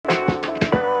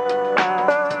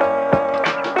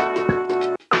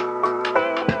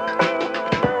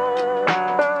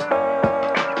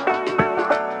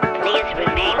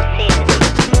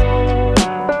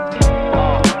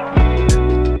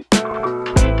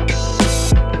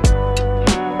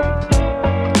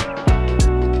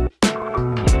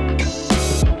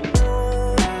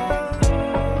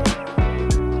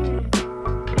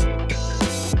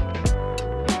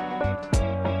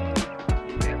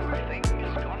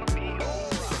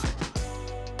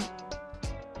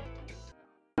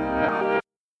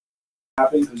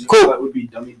happen because that would be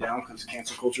dummied down because of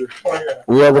cancel culture.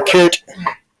 We are recruit.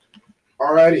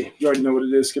 Alrighty, you already know what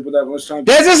it is. Skip it that much time.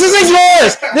 This isn't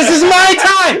yours. This is my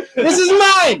time. This is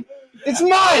mine. It's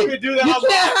mine. You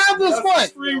can't have this one.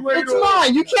 It's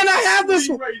mine. You cannot have this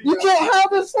one. You can't have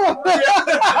this one.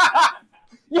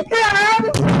 You can't have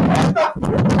it.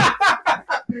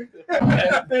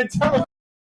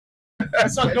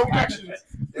 That's not no actions.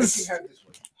 You can have this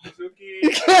one. You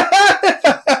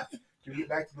can't. Can we get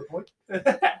back to the point?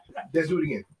 Let's do it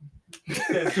again.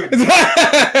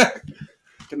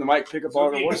 Can the mic pick up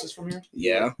all the voices from here?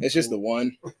 Yeah, it's just the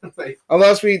one.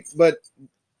 Unless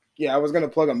I was gonna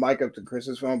plug a mic up to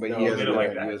Chris's phone, but he has a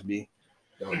USB.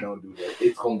 Don't do that.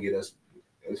 It's gonna get us.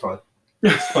 It's fine. I'm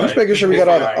just making sure we got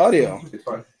all the audio. It's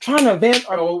fine. Trying to vamp.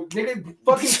 Oh, nigga,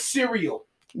 fucking cereal.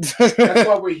 That's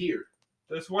why we're here.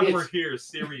 That's why we're here.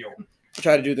 Cereal.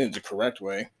 Try to do things the correct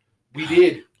way. We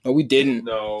did. No, we didn't.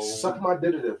 No. Suck my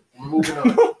diddle. We're moving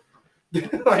on.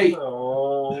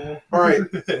 All right.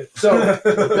 So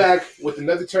we're back with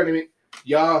another tournament.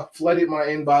 Y'all flooded my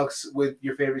inbox with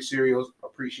your favorite cereals.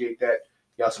 Appreciate that.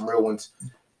 Y'all some real ones.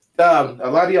 A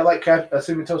lot of y'all like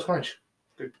Cinnamon Toast Crunch.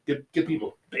 Good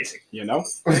people. Basic. You know?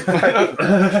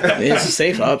 It's a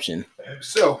safe option.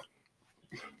 So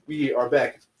we are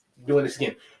back doing this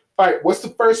again. All right. What's the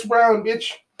first round,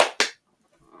 bitch?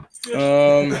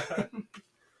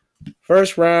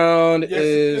 First round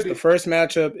is the first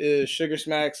matchup is Sugar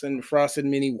Smacks and Frosted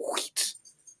Mini Wheats.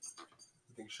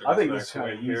 I think it's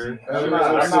kind of easy. I'm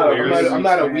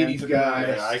not a Wheaties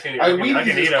guy. Yeah, I can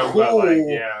Wheaties eat them, cool, but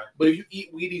but if you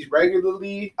eat Wheaties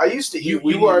regularly, I used to eat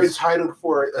you are entitled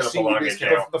for a Kind of single belong in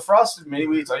discount. jail. the Frosted Mini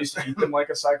Wheats. I used to eat them like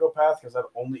a psychopath because I'd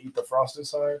only eat the frosted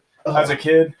side as a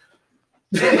kid.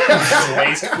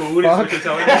 waste food is what you're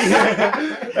telling me.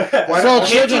 So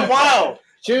children,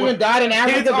 children died in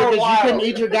Africa because you couldn't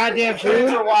eat your goddamn food.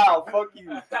 For a while, fuck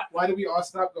you. Why do we all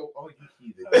stop? Go, oh, you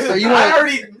heathen. So you I want?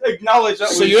 already acknowledged that.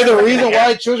 So you're the reason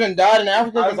why children died in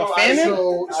Africa because of famine?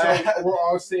 So we're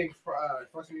all saying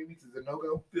Frosted Mini Wheats is a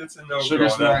no-go? It's a no Sugar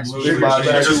go. Smacks.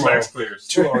 Sugar Smacks clears.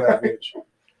 Two on that bitch.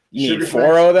 You Sugar need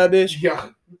 4 of that bitch? Yeah.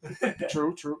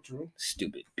 True.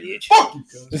 Stupid bitch. Fuck you,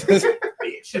 cuz.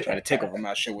 Trying to take over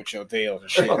my shit with your tails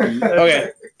and shit.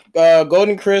 Okay.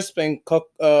 Golden Crisp and Count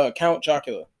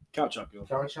Chocula. Count Chocula.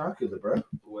 Count Chocula, bro.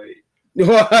 Wait.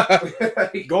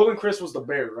 Golden Crisp was the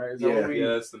bear, right? Is that what we...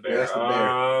 Yeah, that's the bear. That's the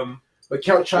bear. But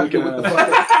Count Chocula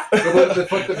with the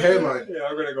fucked up hairline. Yeah,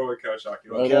 I'm gonna go with Count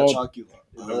Chocula. Count Chocula.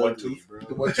 The 1 tooth.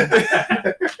 The one two.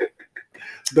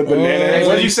 The banana.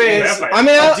 What did you say? I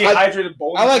mean, Dehydrated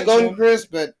bowl. I like Golden Crisp,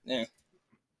 but yeah.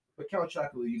 But Count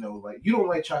Chocula, you know, like you don't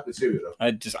like chocolate cereal though.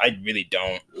 I really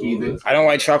don't. Heathen. I don't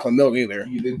like chocolate milk either.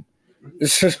 Heathen. I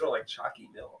don't like chalky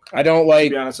milk. I don't To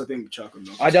like. be honest, I think chocolate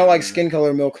milk. I don't like skin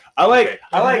color milk. I like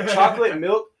chocolate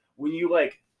milk when you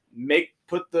like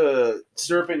put the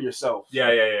syrup in yourself.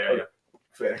 Yeah.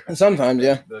 Fair. Sometimes,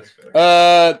 yeah. That's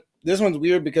fair. This one's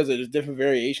weird because there's different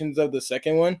variations of the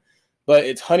second one, but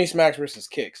it's Honey Smacks versus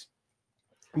Kix.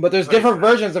 But there's different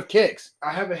versions of Kix.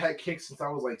 I haven't had Kix since I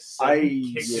was like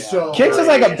 7. Kix is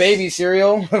like a baby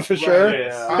cereal for sure.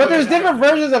 Yeah. But there's different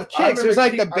versions of Kix. There's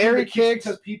like the berry Kix.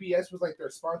 Because PBS was like their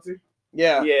sponsor.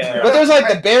 Yeah. Yeah. But there's like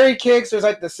the berry Kix. There's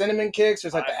like the cinnamon Kix.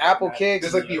 There's like the apple Kix.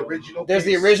 There's like the original. There's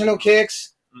the Kix. original Kix.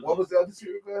 What was the other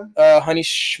cereal called? Honey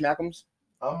Schmackums.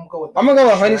 I'm gonna go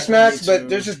with Honey Smacks, Me but too.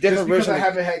 there's just Just different because versions. I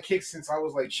haven't had Kix since I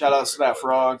was like. Shout out to that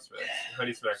frog.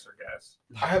 Honey Smacks are gas.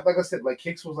 I had, like I said, like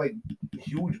Kix was like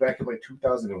huge back in like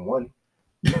 2001.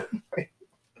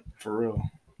 For real.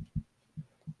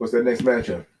 What's that next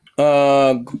matchup?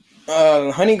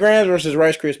 Honey Grams versus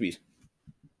Rice Krispies.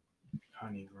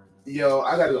 Honey Graham. Yo,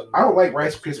 I don't like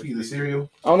Rice Krispies the cereal.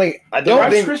 I The don't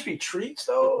Rice think. Krispie treats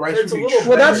though. Rice There's a Krispie little treats.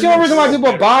 Well, that's the only reason why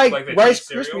people buy Like the Rice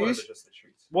treat cereal, or Krispies. is it just the treats?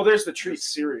 Well, there's the treat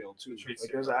cereal too. Treat Like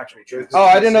cereal. there's an actual treat. Oh,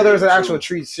 I didn't know there was an actual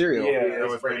treat cereal. Yeah, that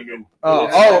was pretty good. That's Oh,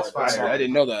 fire. I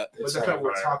didn't know that. But that's not what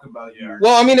we're talking about here.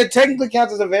 Well, I mean, it technically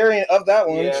counts as a variant of that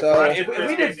one. Yeah, So if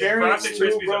we did variants Frosted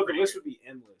too, Krispies bro, are the pretty list would be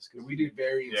endless. If we did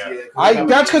variants, Yeah.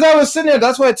 that's because I was sitting there.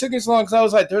 That's why it took me so long because I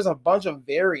was like, "There's a bunch of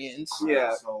variants."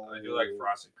 Yeah. So, I do like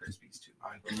Frosted Krispies too.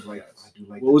 I do like.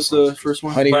 What was the first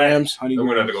one? Honey Grams. Honey I'm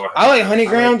gonna have to Grams. go. I like Honey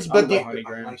Grams, I but like the Honey I like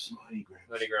Grams. some Honey Grams.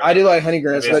 Honey Grams. I do like Honey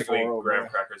Grams. But Basically, But- graham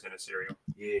crackers in a cereal.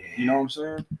 Yeah. You know what I'm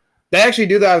saying? they actually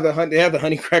do that. They have the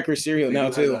Honey Cracker cereal now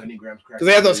too. Honey Grams Because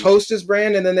they have those Hostess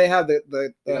brand, and then they have the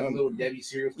little Debbie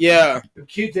cereals. yeah. The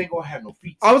kids ain't gonna have no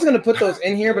feet. I was gonna put those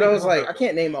in here, but I was like, I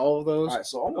can't name all of those. All right,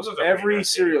 so almost Those are pretty every nice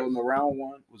cereal cereals. in the round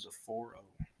one was a 4-0.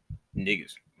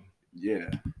 Niggas. Yeah.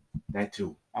 That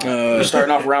too. We're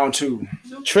starting off round 2.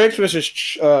 Tricks versus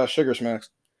Sugar Smacks.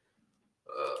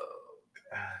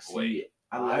 See, Wait.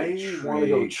 I want to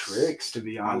go Tricks, to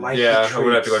be honest. Yeah, I'm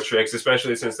gonna have to go Tricks,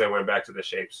 especially since they went back to the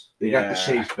shapes. They got the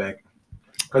shapes back.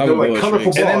 I'm They're like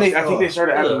colorful Tricks. And then balls. I think they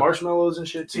started adding marshmallows and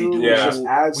shit too. They do. which Yeah. just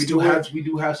adds We to do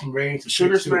it. have some variants. of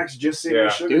Sugar Tricks, too. Smacks just say Yeah.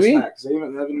 Sugar Do we? Smacks. They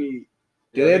even have any.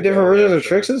 Do they have different versions of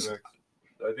Trixes?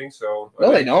 I think so.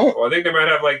 No, they don't. Well, I think they might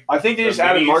have like I think they The just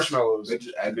added minis. marshmallows. They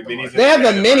just add the minis. They have the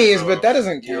and minis, but that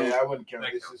doesn't count. Yeah, I wouldn't count.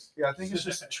 That This counts. is. Yeah, I think it's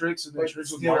just Tricks and then But Tricks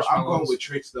with still, I'm marshmallows. going with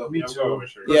Tricks though. Me I'm too. going with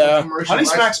Tricks. Yeah. Honey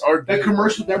Smacks are That good,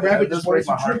 commercial, bro. that rabbit That just does wanted break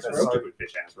my some heart. Tricks, That bro. sucks. Stupid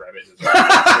bitch ass rabbit.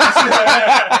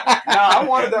 Nah, I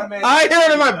wanted that man. I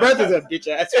heard in my breath as a bitch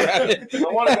ass rabbit. I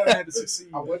wanted that man to succeed.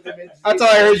 I wanted that man to That's all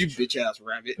I heard, you bitch ass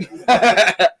rabbit.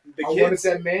 The I wanted kids,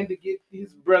 that man to get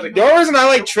his brother. The only reason I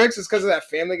like Tricks is because of that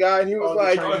Family Guy, and he was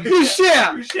like, "You shit."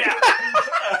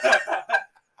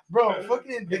 Bro,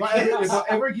 fucking the If I kids,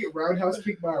 ever get roundhouse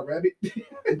kicked by a rabbit,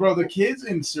 bro, the kids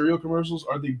in cereal commercials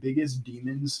are the biggest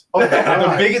demons. Oh,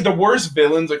 the worst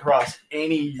villains across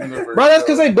any universe. Bro, that's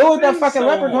because they built that fucking So-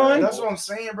 leprechaun. That's what I'm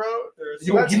saying, bro.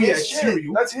 You That's give me his that shit.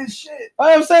 cereal. That's his shit.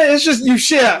 I'm saying it's just you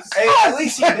shit. Hey, at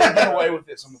least he did get away with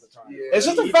it some of the time. Yeah. It's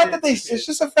just the He fact did- that they. It's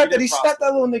just the fact that he prosper. snapped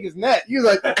that little nigga's neck. He was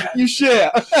like, "You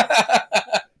shit."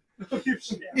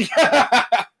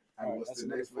 Alright, what's the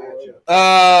next matchup?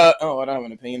 I don't have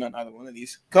an opinion on either one of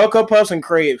these. Cocoa Puffs and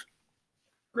Crave.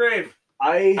 Crave.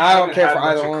 I don't haven't care had for much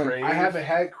either of one. Crave. I haven't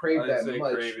had Crave I'd that say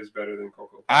much. Crave is better than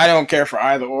Cocoa. I don't care for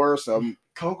either or. So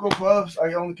Cocoa Puffs.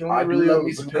 I only can I only do really love have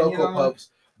me an some opinion Cocoa on it. Puffs,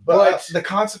 But the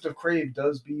concept of Crave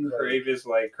does be like.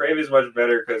 Crave is much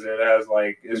better because it has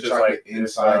like it's The just chocolate like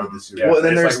inside this, of the cereal. Yeah, Well,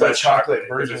 then it's there's like the less chocolate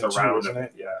because version it's too, around isn't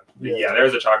it? Yeah.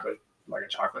 There's a chocolate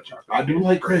chocolate. I do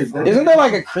like Crave. isn't there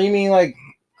like a creamy like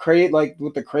Crave like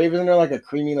with the Crave? Isn't there like a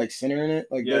creamy like center in it?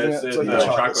 Like Yeah, doesn't it's it? like the a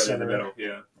chocolate chocolate in center. the middle.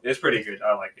 Yeah, it's pretty good.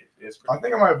 I like it. It's I pretty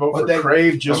think I might vote But for that-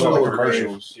 Crave just I'm for the going with Crave.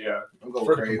 commercials. yeah. I'm going For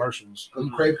with the Crave. commercials. Them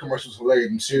Crave commercials hilarious.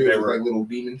 Them cereals They look were. like little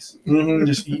demons.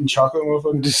 Just eating chocolate,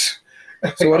 motherfucker. Just-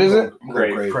 So what is it? I'm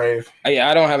going Crave. Crave. Yeah,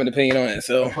 I don't have an opinion on it.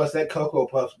 So Plus, that Cocoa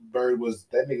Puffs bird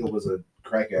that nigga was a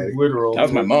crack addict. Literal. that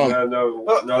was my mom. No,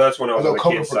 that's when I was Oh, on the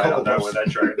Cocoa kid's for side Cocoa on that Puffs. one.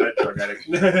 That drug addict.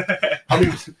 I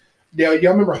mean,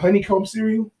 y'all remember honeycomb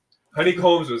cereal?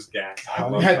 Honeycombs was gas. I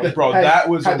love Had the- Bro, had- that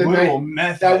was a had the little night-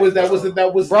 meth. That was Bro, an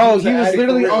he was addict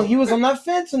literally for real. he was on that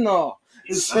fentanyl.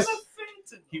 He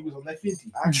was on that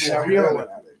 50. actual Real.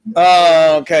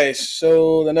 Okay,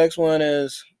 so the next one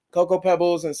is Cocoa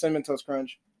Pebbles and Cinnamon Toast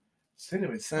Crunch.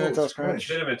 Cinnamon Toast Crunch.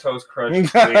 Cinnamon Toast Crunch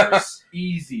flavors.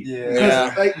 Easy. Yeah.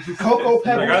 Yeah. Like Cocoa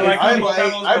Pebbles. Like, I like I, Cocoa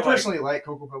Pebbles, I but, personally like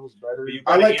Cocoa Pebbles better. But you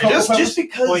I like gotta eat Cocoa it. Just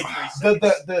because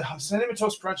 0.3 the Cinnamon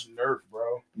Toast Crunch nerf,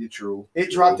 bro. You're true. It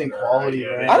dropped in quality,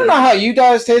 Yeah, man. I don't know how you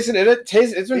guys tasted it. It's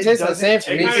been It tasting the same doesn't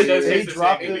for It me. kinda does They taste the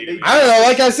dropped same it. to me. I don't know.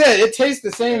 Like I said, it tastes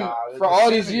the same Nah, for the all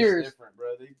these cinnamon is years. different, bro.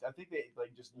 I think they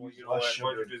like just use You know less what? Why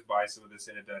don't sugar. you just buy some of this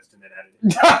in a dust and then add it?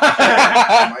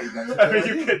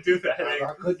 You could do that.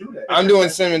 I could do that. I'm doing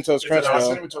Cinnamon Toast It's Crunch an though.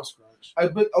 Cinnamon Toast Crunch.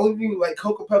 But only thing like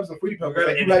Cocoa Pebbles and Fruity Pebbles, gotta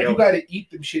like, inhale you it. gotta eat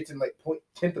them shits in like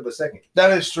 0.1 of a second.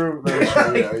 That is true. That is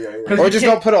true. Yeah. Or just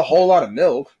don't put a whole lot of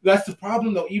milk. That's the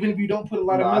problem though. Even if you don't put a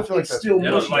lot Nah, I of milk, feel like it's that's- still You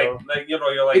know, mushy. like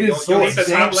you're like It is you'll so eat the top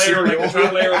damn layer, like the cereal.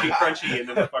 top layer will be crunchy, and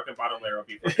then the fucking bottom layer will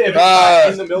be. If it's Uh,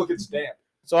 in the milk, it's damp.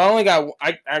 So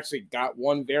I actually got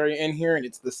one variant in here, and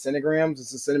it's the Cinnamograms.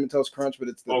 It's the Cinnamon Toast Crunch, but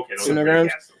it's the Okay, those are pretty Cinnamograms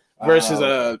gas, though.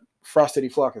 versus Frosted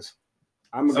Flockus.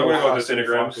 I'm So I'm gonna go with the Frosted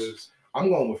Cinnamograms. Flockus. I'm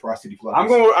going with Frosted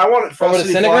Flockus. I want Frosted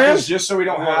Cinnamograms? Flockus just so we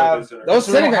don't I'm going have with the Cinnamograms. Those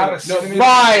so we don't have a Cinnamograms, cinnamon-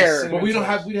 fire. cinnamon But we don't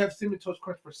toast. have Cinnamon Toast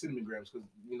Crunch for cinnamon grams because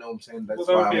you know what I'm saying. That's Well,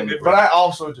 that would why be a I'm good But I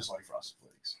also just like Frosted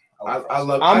Flakes. I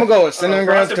love. I'm gonna go with Cinnamograms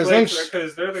Frosted because Flakes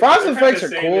because they're the Frosted they're kinda Flakes are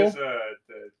the same cool. as,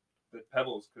 the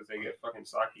Pebbles because they get fucking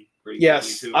soggy pretty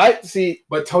yes, quickly, too. I see.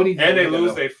 But Tony and they didn't lose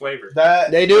know. their flavor.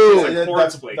 That They do. It's like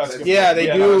corn flakes. good. Yeah, they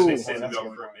do. They sit in milk for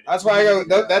a minute. That's why I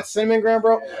go that Cinnamon Gram,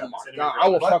 bro. Yeah, Oh my Cinnamon god, Gram. I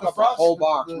will But fuck the up a frost- whole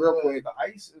box the- real quick. The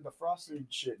ice, the frosted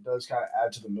shit does kind of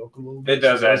add to the milk a little bit. It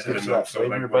does so add it to the gives milk, that so,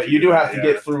 flavor, like, but once you you do do have that, to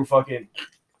yeah. get through fucking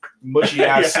mushy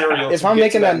ass Yeah. cereal. If to I'm get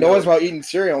making to that noise milk. while eating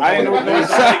cereal, I didn't know what noise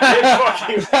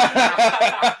I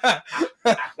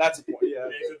That's a point. Yeah.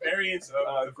 The variants of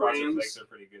the Frosted grams. Flakes are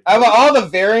pretty good. Out of all the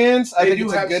variants, I They think do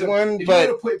it's a have good some- one, If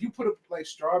but you put like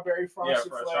strawberry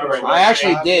frosted for flakes, strawberry. I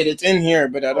actually did. It's in here,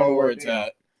 but I don't know where it's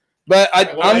at. But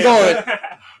I'm going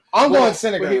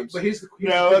Cinnamograms. But here's the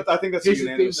No, I think that's Here's the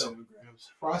unanimous. thing,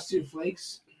 Frosted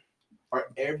Flakes are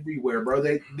everywhere, bro.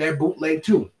 They're bootleg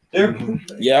too.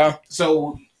 Yeah.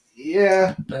 So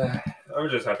yeah, I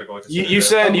would just have to go with the You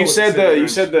cereal.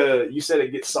 said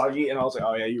it gets soggy, and I was like,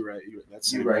 oh yeah, you're right.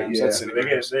 That's You're right. Yeah. That's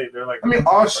They're like. I mean,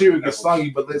 all cereal gets soggy,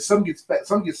 but some gets fat.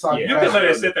 Some gets soggy. You can let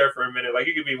it sit there for a minute. Like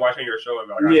you could be watching your show and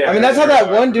be like, Yeah. I mean, that's how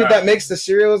that one dude that makes the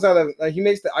cereals out of, like, he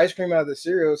makes the ice cream out of the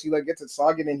cereals. He like gets it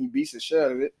soggy and then he beats the shit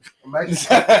out of it. Imagine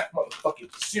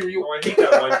motherfucking cereal. Oh, I hate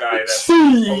that one guy that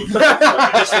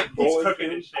he's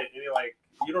cooking and shit, and he like.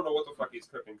 You don't know what the fuck he's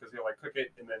cooking because he'll like cook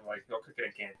it and then like he'll cook it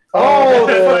again. Oh,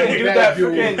 the fucking fucking dude that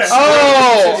freaking.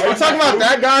 Oh, are you talking about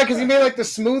that guy? Because he made like the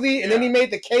smoothie and then he made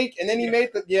the cake and then he made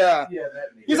the Yeah,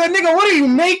 that nigga. He's like, nigga, what are you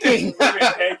making? He made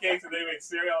pancakes and then he made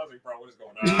cereal. I was like, bro, what is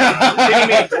going on? Then he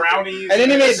made brownies. And then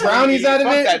he made brownies out of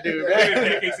Fuck it. that dude. He made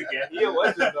pancakes again. He a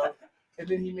legend though. And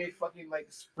then he made fucking like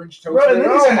French toast. Bro, and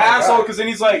then he's an my asshole God. because then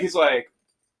he's like,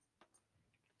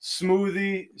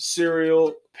 smoothie,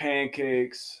 cereal,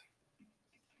 pancakes.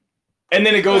 And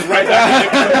then it goes right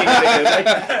back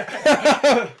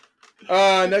to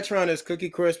cooking. Next round is Cookie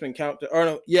Crisp and Count.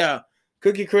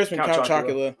 Cookie Crisp and Count Count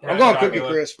Chocula. Chocula. I'm going Cookie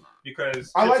Crisp.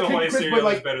 Because I like Chips Cookie Ahoy Crisp, cereal but,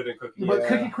 like, is better than Cookie. But Yeah.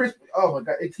 Cookie Crisp, oh my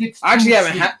God, it gets. I actually too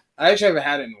haven't sweet. had. I actually haven't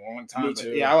had it in a long time. Me but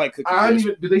too. yeah, I like Cookie I don't Crisp.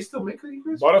 even. Do they still make Cookie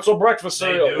Crisp? But it's a breakfast They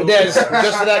cereal. do. Yeah, just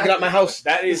for that, get out my house.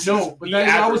 That is No, but the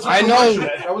that was the I know.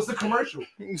 commercial. That was the commercial.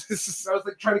 I was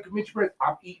like trying to convince you,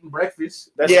 I'm eating breakfast.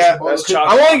 That's, Yeah, that's I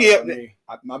chocolate. I want to get for me.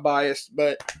 my bias,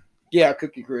 but yeah,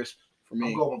 Cookie Crisp for I'm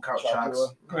me. going Count Chocula.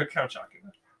 Go ahead, Count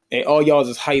Chocula. And all y'all's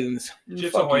is heathens.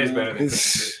 Chips Ahoy is better than Cookie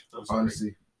Crisp. I'm sorry.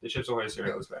 Honestly, The Chips Ahoy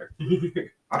cereal is better.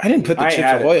 I didn't put the I ain't Chips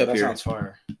had Ahoy it. up That here. sounds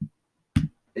fire.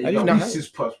 Hey, I yo, did not Reese's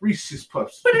Puffs. Reese's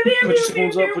Puffs. Put your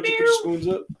spoons up. Put your spoons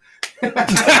up.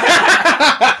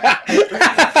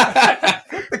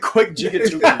 The quick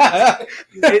jigga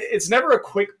It's never a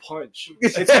quick punch.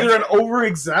 It's either an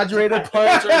over-exaggerated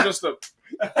punch or just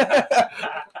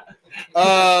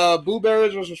a.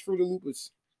 Blueberries versus Fruit of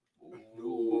Loops.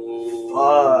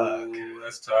 Fuck.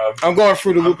 That's tough. I'm going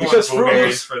Fruit of I'm Loops. going Because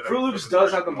blueberries Fruit Loops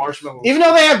does have the marshmallow. Even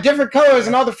though they have different colors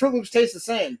and all the Fruit Loops taste the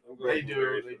same. They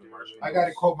do. I got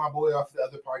to quote my boy off the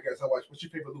other podcast I watched. What's your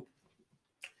favorite loop?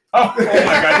 Oh my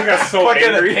God, he got so Fucking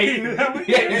angry. Peyton.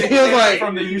 He was like,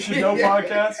 From the You Should Know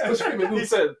podcast. What's your favorite He loop?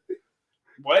 said,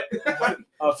 "What?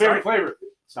 Favorite flavor?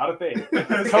 It's not a thing.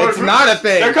 it's not a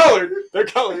thing. They're colored. They're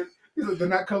colored. He's like, they're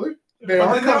not colored? They But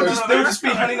are then colored. they'll just be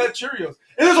Honey Nut Cheerios.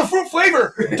 And there's a fruit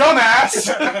flavor,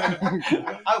 dumbass.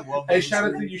 I love Hey, shout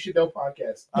out to You Should Know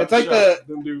podcast. It's like the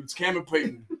them dudes, Cam and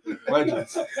Peyton,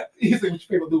 legends. He's like, what's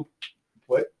your favorite loop?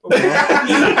 What?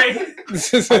 I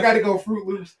I got to go Fruit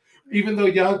Loops. Even though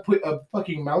y'all put a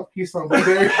fucking mouthpiece on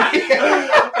blueberry.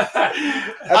 I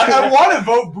want to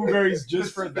vote blueberries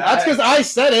just for that. That's because I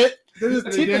said it. His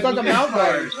teeth look like a mouth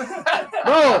guard.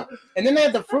 Bro, and then they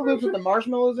have the Fruit Loops with the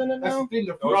marshmallows in it That's the now. thing.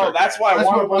 The fruit. Bro, that's why I That's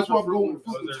want to why vote for I'm Fruit going Loops.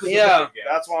 Fruit Loops. Yeah.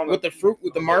 That's why I'm. With the fruit,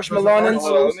 with the marshmallow on it.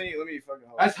 Hold on, let me fucking.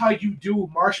 That's how you do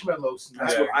marshmallows.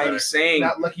 That's Yeah, what I'm saying.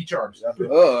 Not Lucky Charms.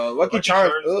 Lucky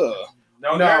Charms. Ugh.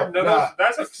 No, No,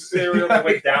 that's a cereal that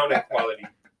went down in quality.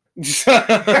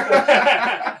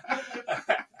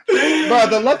 Bro,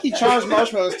 the Lucky Charms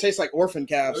marshmallows taste like orphan Those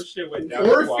calves. shit went down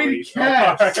Orphan in quality.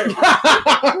 calves.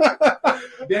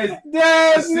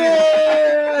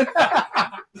 Desmond!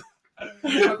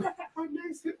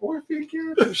 Orphan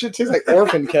calves. That shit tastes like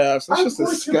orphan calves. That's just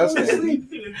disgusting.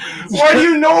 Why do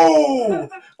you know?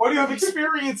 Why do you have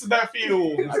experience in that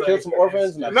field? I killed some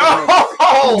orphans. And I No.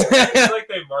 It's like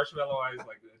they marshmallowized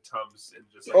like the Tums and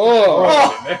just like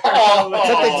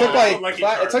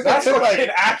That's fucking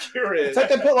accurate. It's like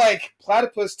they put like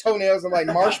platypus toenails and like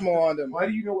marshmallow on them. Why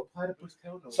do you know what platypus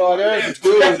tailnose? So there's this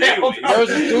dude. There's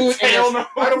this dude in this,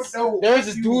 I don't know. there was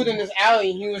this dude in this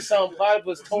alley and he was selling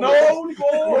platypus toenails. No, You're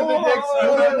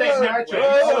the next matchup.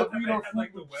 Oh. You know,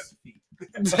 like the web feet.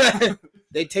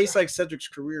 They taste like Cedric's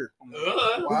career.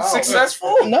 Wow.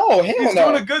 Successful. No, He's hell no.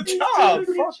 doing a good job.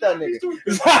 Fuck that nigga.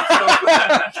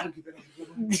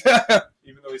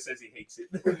 Even though he says he hates it.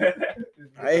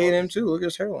 I hate him too. Look at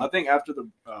his I hairline. think after the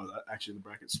actually the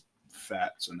bracket's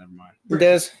fat, so never mind.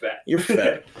 Des, Fat. you're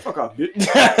fat. Fuck off, dude.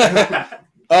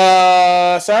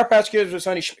 Sour Patch Kids with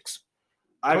Honey Schmicks.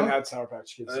 I haven't had Sour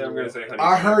Patch Kids. I'm gonna say honey.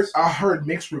 I heard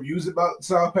mixed reviews about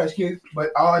Sour Patch Kids, but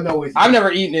all I know is I've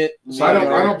never eaten it. so I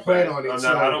don't plan on it. I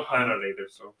so don't plan on it either.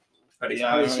 So honey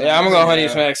Smacks. Yeah, I'm gonna go Honey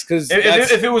Smacks because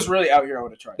If it was really out here, I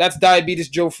would have tried. that's diabetes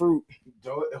Joe fruit.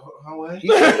 Do it. How what?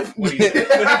 What do you think?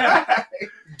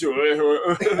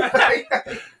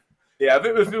 Yeah,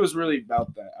 if it was really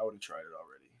about that, I would have tried it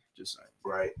already. Just saying.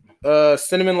 Right.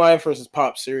 Cinnamon Life versus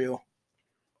Pop cereal.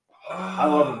 I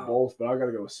love them both, but I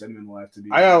gotta go with Cinnamon Life to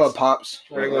be. I gotta love Pops.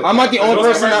 Regular I'm not the only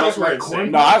person that that.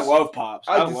 No, I love Pops.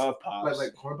 I just- love Pops.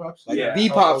 Like corn pops. Like, The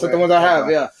Pops, like the okay. ones I have.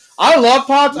 Yeah, I love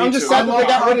Pops. Me I'm just too. sad that they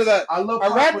got rid of that. I love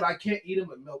I'm pops, mad- but I can't eat them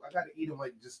with milk. I gotta eat them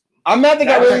like just. I'm mad they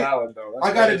got rid of.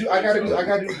 I gotta do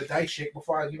the dice shake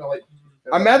before I, like.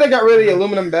 I'm mad they got rid of the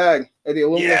aluminum bag or the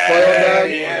aluminum foil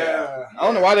bag. Yeah. I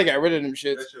don't know why they got rid of them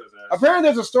shits. That shit was ass. Apparently,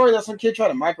 there's a story that some kid tried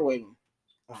to microwave them.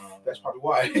 That's probably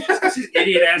why.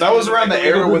 Idiot ass. That was around the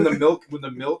era when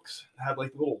the milks had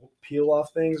like little peel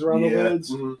off things around the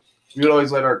lids. Mm-hmm. We'd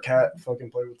always let our cat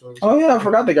fucking play with those. Oh yeah, I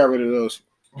forgot they got rid of those.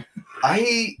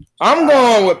 I'm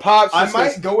going with Pops. I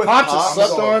might go with Pops. Pops. Is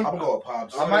slept on. I'm going with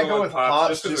Pops. I might go with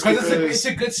Pops just Because because it's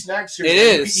a good snack cereal. It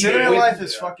is. Cinnamon Life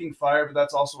is fucking fire, but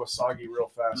that's also a soggy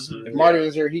real fast. If Marty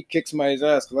was here, he'd kick somebody's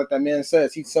ass. Cause like that man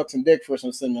says, he sucks some dick for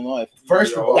some Cinnamon Life.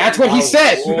 First of all, That's what he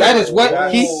said. That is what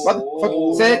he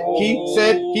Whoa. said. He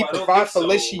said he provides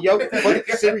fellatio for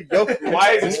the cereal.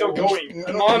 Why is it still going?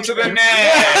 On to the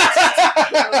next.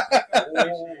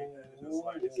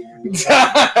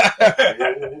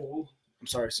 I'm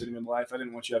sorry, Cinnamon Life. I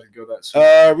didn't want you to have to go that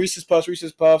soon. Reese's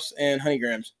Puffs, and Honey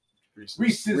Grams.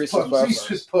 Reese's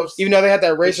Puffs. Even though they had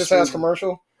that racist ass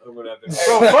commercial. I'm gonna have to.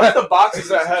 Bro, fuck the boxes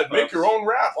that had make your own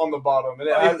rap on the bottom,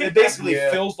 and it basically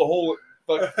fills the whole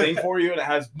fucking thing for you, and it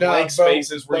has blank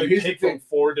spaces where you pick from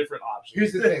 4 different options.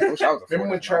 Here's the thing.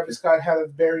 Remember when Travis Scott had a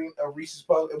variant of Reese's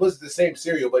Puffs? It was the same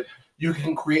cereal, but you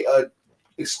can create a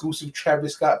exclusive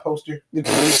Travis Scott poster.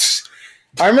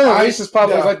 I remember Reese's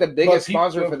Puffs was like the biggest people-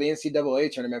 sponsor for the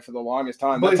NCAA tournament for the longest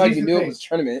time. But That's how here's you the knew it thing. was a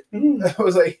tournament. It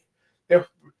was like,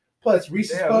 plus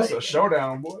Reese's Yeah, Puffs. this is a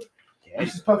showdown, boy.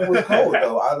 Reese's Puffs was cold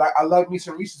though. I like me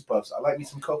some Reese's Puffs. I like me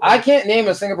some Cocoa. I can't name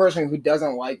a single person who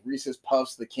doesn't like Reese's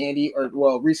Puffs, the candy, or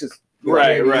Reese's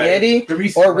Right. candy, The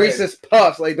Reese's or bread. Reese's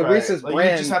Puffs, like the Right. Reese's Like,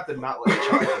 brand. You just have to not like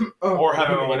chocolate or have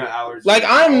a peanut allergy. Like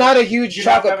I'm not a huge You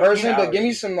have to chocolate have a person, peanut but give me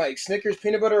allergy. some like Snickers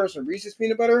peanut butter or some Reese's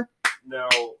peanut butter. No,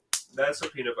 that's the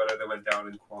peanut butter that went down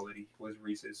in quality was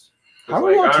Reese's. How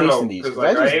are y'all I don't know, tasting these? 'cause, 'Cause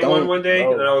like, I I just ate don't one day,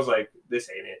 know. and then I was like, "This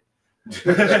ain't it."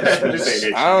 This ain't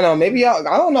it. I don't know. Maybe y'all.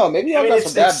 I don't know. Maybe y'all got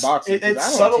some bad boxes. 'cause I It's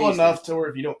don't subtle taste enough to where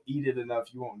if you don't eat it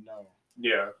enough, you won't know.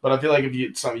 Yeah. But I feel like if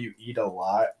you something you eat a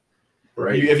lot,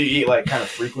 Right. if you eat like kind of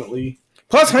frequently, it.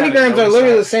 Plus, you honey kinda grams are notice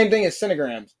literally that. the same thing as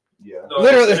cinnamograms. yeah. No,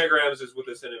 Literally. Cinnamograms is with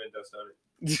the cinnamon dust on it.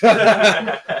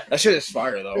 That shit is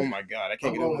fire though. Oh my god, I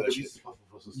can't get over that shit.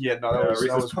 Yeah, no, Yeah, that was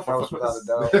Reese's without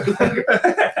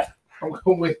a doubt. I'm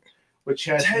going with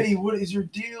Chad. Teddy, what is your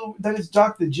deal? That is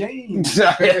Dr. James. He's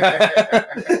like,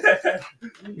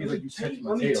 you touched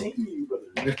my tail. you,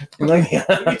 brother. Like,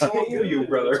 Let me talk to you,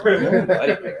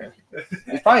 brother.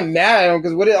 He's probably mad at him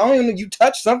because I don't even know you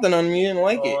touched something on me and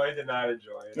like Oh, it. I did not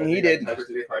enjoy it. And I he think I did. touched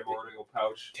the primordial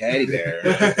pouch. Teddy bear.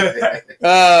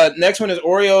 Next one is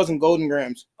Oreos and Golden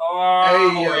Grams. Oh,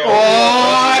 Hey,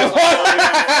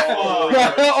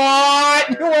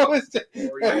 What was that?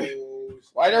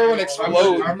 Why'd everyone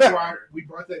explode? I remember we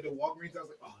brought that to Walgreens. I was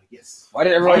like, oh, yes. Why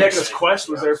did everyone? Because Quest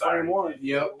was there frame one.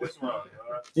 Yep. What's wrong?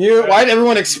 Why did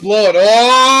everyone explode?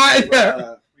 We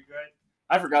good?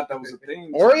 I forgot that was a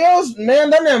thing. Oreos, man,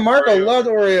 that man Marco Oreos. loved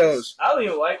Oreos. I don't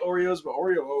even like Oreos, but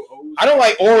Oreo O's. I don't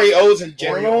like Oreos in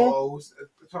general, Oreos.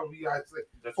 That's how we guys say.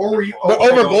 That's Oreo. but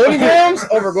over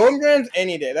Golden Grams,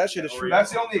 any day. That shit is free.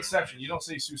 That's the only exception. You don't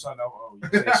say Susan O. You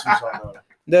say Susan O.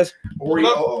 That's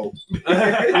Oreo.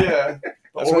 Yeah.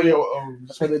 That's Oreo O's.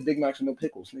 that's why the Big Macs with no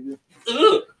pickles, nigga.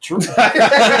 True.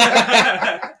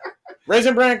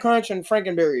 Raisin Bran Crunch and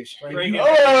Frankenberries. No,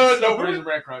 Raisin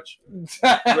Bran Crunch.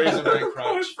 Raisin Bran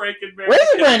Crunch. Raisin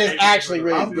Bran is actually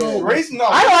really I'm good. going- Raisin, no.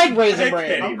 I like Raisin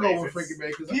Bran. I'm going with Frankie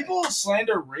Bacon. People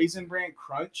slander Raisin Bran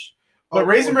Crunch, but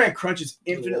Raisin Bran Crunch is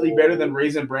infinitely better than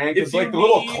Raisin Bran because If you like the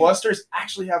little need- clusters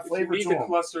actually have You flavor need to the them.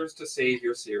 clusters to save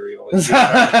your cereal.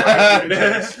 That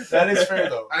is fair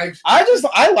though. I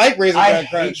like Raisin I Bran hate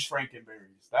Crunch. Frankenberries.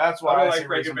 That's why I I, don't say like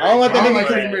Raisin Frankenberries. Bran I don't like I that don't nigga like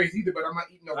Frank- Frankie Berries either, but I'm not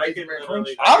eating no I Raisin can Bran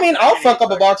literally- Crunch. I mean, I'll fuck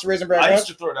up a box of Raisin Bran I Crunch. used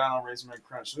to throw down on Raisin Bran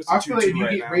Crunch. So it's a I feel like if 2-2 you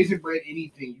right get now. Raisin Bran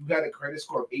anything, you got a credit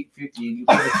score of 850 and you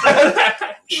put it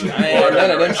I ain't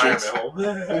none of them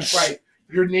shits. right.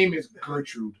 Your name is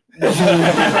Gertrude.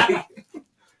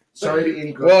 Sorry to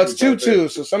any Gertrude. Well, it's 2-2,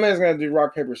 so somebody's gonna do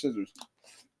rock paper scissors.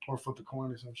 Or flip the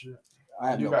coin or some shit.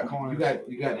 I have You no got coin. coins.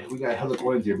 We got hella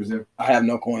coins here, Brazil. I have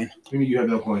no coin. Maybe you have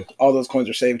no coins. All those coins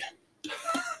are saved.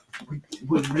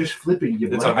 We're just flipping you,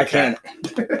 It's bro. on I can't.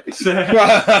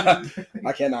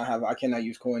 I cannot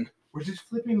use coin. We're just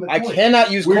flipping the I coin.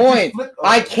 cannot use We're just coin. flip-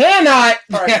 I cannot.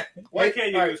 All right. Why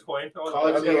can't you All right. use coin?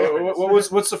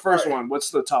 What's the first one? What's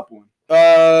the top one?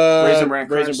 Raisin Bran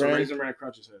Crunch. Raisin Bran. Raisin Bran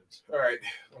Crunch's heads. All right.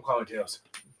 I'm calling tails.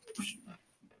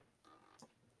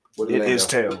 It is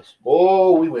Tails.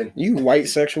 Oh, we win. You white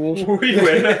sexuals. We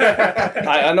win.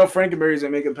 I know Frankenberry's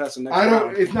ain't making it past the next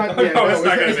round. It's not. Yeah,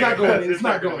 it's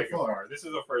not going far. This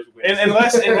is the first win.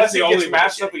 Unless it the gets only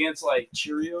matched up against like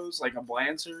Cheerios, like a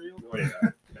bland cereal. Oh, yeah.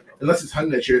 Unless it's Honey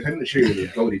Nut Cheerios. Honey Nut Cheerios is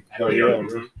goated. Hell yeah.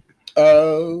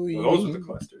 Oh, yeah. Those are the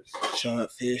clusters.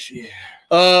 Shotfish.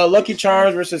 Lucky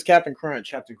Charms versus Captain Crunch.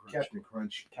 Captain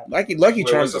Crunch. Lucky Wait,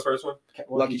 Charms. what's the first one?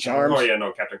 Lucky Charms. Oh yeah,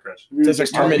 no, Captain Crunch. Just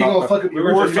exterminate.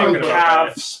 Orphan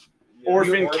calves.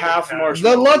 Orphan calf marshmallows.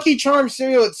 The Lucky Charms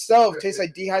cereal itself tastes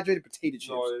like dehydrated potato chips.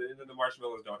 No, the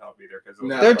marshmallows don't help either because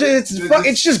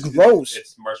it's just gross.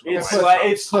 It's marshmallows.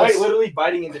 It's quite literally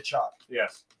biting into chalk.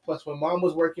 Yes. Plus, when Mom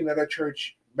was working at our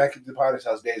church back in the Potter's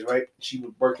House days, right? She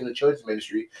would work in the children's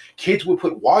ministry. Kids would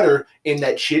put water in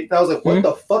that shit. And I was like, what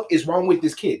the fuck is wrong with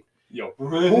this kid? Yo.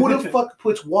 Who the fuck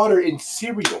puts water in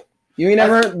cereal? You ain't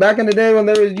never back in the day when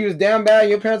you was down bad,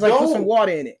 your parents like put some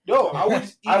water in it. No, I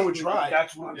would try.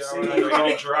 That's what I'm saying.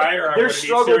 Like, dry or Their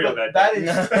struggle that is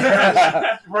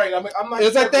right. I'm not.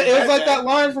 It's like that. It was like that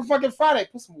line from fucking Friday.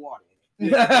 Put some water in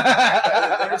it.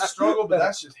 There's struggle, but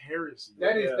that's just heresy.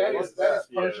 That is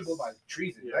punishable by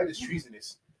treason. That is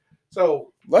treasonous.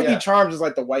 So Lucky Charms is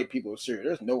like the white people cereal.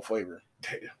 There's no flavor.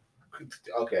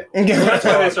 Okay. That's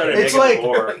why they started It's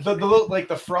making like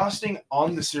the frosting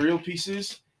on the cereal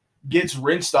pieces gets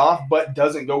rinsed off, but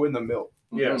doesn't go in the milk.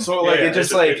 Yeah. So it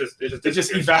just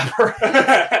evaporates.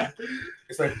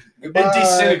 It's like it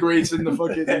disintegrates in the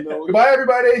fucking milk. Goodbye,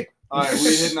 everybody. All right,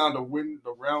 we're heading on to win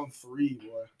the round 3,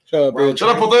 boy. Shut up, bro.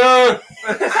 Shut up, over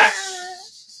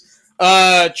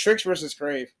there. Tricks versus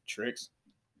Crave. Tricks.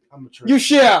 I'm a trick. You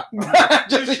share. I'm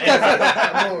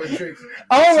going with Tricks.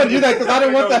 I don't want to do that because I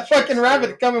didn't want that fucking rabbit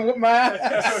to come and whip my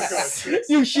ass.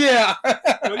 You share.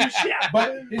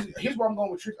 But here's where I'm going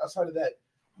with Tricks. Outside of that,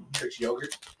 Tricks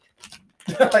yogurt.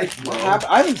 I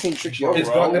haven't seen Tricks yogurt. It's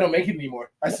gone. They don't make it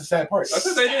anymore. That's the sad part. I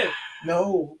thought they did.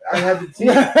 No, I haven't seen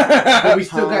it. But we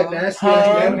still got nasty.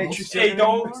 Hey,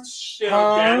 don't shit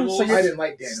on animals. So I didn't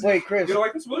like Danimals. Wait, Chris. You don't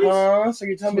like the smoothies? So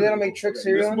you're telling me they don't make Tricks The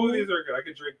cereal? smoothies are good. I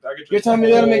could drink. You're telling me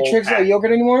they don't make Tricks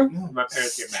yogurt anymore? My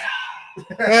parents get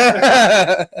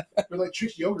mad. But like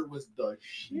Tricks yogurt was the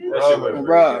shit.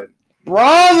 Brother.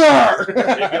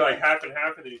 It'd be like half and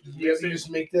half, and then you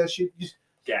just make that shit.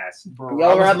 Gas. Y'all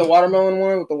ever had the watermelon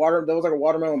one with the water? That was like a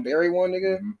watermelon berry one,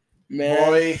 nigga. Man,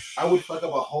 boy, I would fuck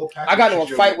up a whole pack. I got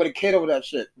into a fight with a kid over that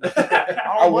shit. I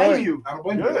don't blame you. I don't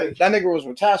blame you. That nigga was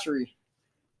Rotisserie.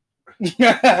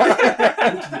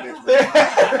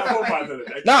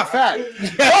 Not fat.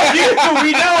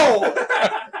 We know.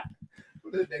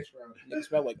 What is the next round? It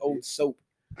smelled like old soap.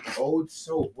 Old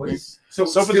soap. What is soap?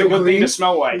 Soap is a good thing to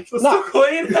smell like. Still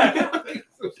clean.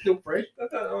 Still fresh. I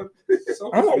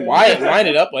don't know why it lined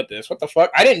it up like this. What the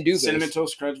fuck? I didn't do this. Cinnamon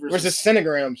Toast Crunch versus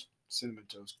Cinnamograms. Cinnamon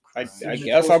Toast I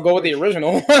guess I'll go with the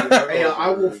original. Hey, I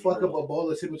will fuck up a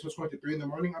bowl of Cinnamon Toast Crunch at 3 in the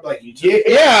morning. I'm like,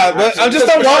 yeah, but I just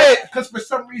don't want it. Because for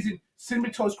some reason,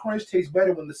 Cinnamon Toast Crunch tastes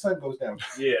better when the sun goes down.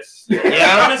 Yes. Yeah. It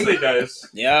honestly does.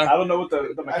 Yeah. I don't know what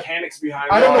the mechanics behind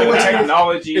I don't know what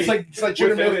technology. It's like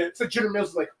General Mills. It's like General Mills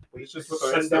is like, it's just with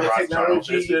the Rothschilds.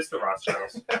 It's the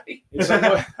Rothschilds.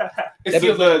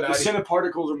 The cinnamon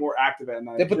particles are more active at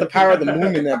night. They put the power of the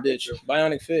moon in that bitch.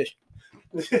 Bionic fish.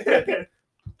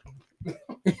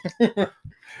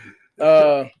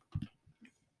 My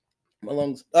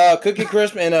lungs. Cookie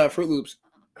Crisp and Fruit Loops.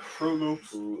 Fruit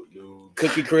Loops.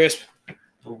 Cookie Crisp.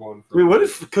 Wait, what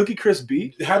did Cookie Crisp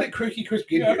beat? How did Cookie Crisp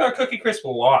get I here? thought Cookie Crisp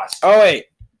lost. Oh wait.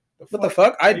 What the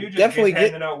fuck? I you just definitely get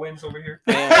handing out wins over here.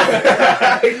 To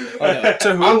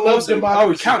who? I love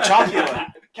democracy. Oh, Count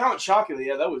Chocula. Count Chocula.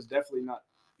 Yeah, that was definitely not.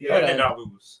 Yeah, I did not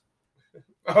lose.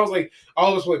 I was like,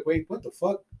 all of us were like, wait, what the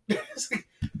fuck? We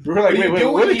were like, wait,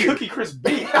 what did Cookie Crisp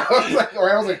beat? I was like,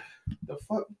 the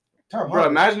fuck? Tom Bro,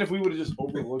 Holland. imagine if we would have just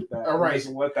overlooked that. All right. And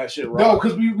just let that shit rock. No,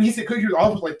 because we said Cookie Crisp,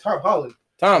 all of us like Tom Holland.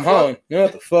 Tom Holland. You know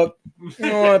what the fuck? You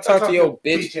don't want to talk to your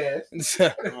bitch. ass.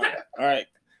 All right.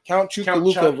 Count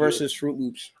Chocula versus Fruit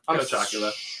Loops. I'm a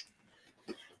Chocula.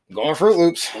 Going Fruit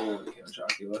Loops.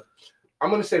 I'm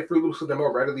gonna say Fruit Loops because they're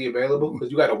more readily available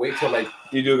because you gotta wait till like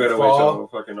you do gotta fall. wait till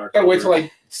fucking October. Gotta wait till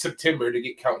like September to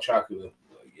get Count Chocula.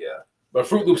 Yeah. But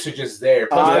Fruit Loops are just there.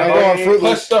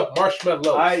 Plus up marshmallows.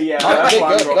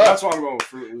 That's why I'm going with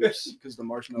Fruit Loops because the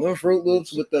marshmallows. One Fruit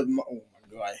Loops with the oh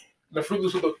my god. The Fruit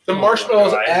Loops with the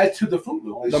marshmallows add to the Fruit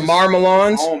Loops. The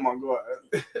marmalons. Oh my god.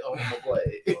 Oh my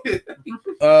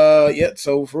god. Yeah.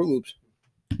 So Fruit Loops.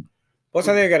 Plus,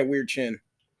 I think I got a weird chin.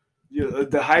 Yeah,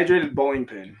 the hydrated bowling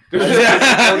pin.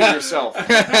 Yourself.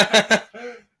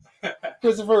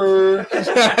 Christopher.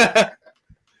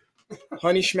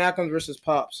 Honey Schmackums versus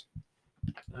Pops.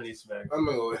 Honey Smack. I'm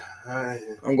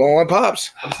going with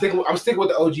Pops. I'm sticking with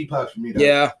the OG Pops for me. Though.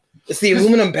 Yeah, it's the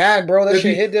aluminum bag, bro. That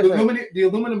shit hit different. The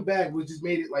aluminum bag was just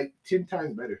made it like 10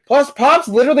 times better. Plus, Pops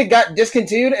literally got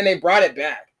discontinued and they brought it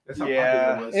back. That's how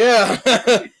popular it was.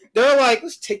 Yeah. They're like,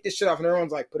 let's take this shit off, and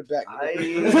everyone's like, put it back.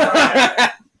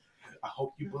 I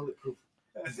hope you bulletproof.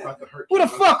 It's about to hurt. Who the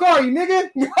fuck are you,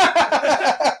 nigga?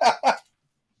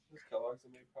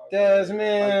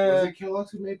 Desmond. Was it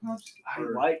Kellogg's who made Pops? I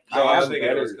think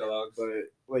it was Kellogg's, but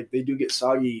like they do get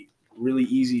soggy really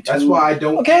easy too. That's why I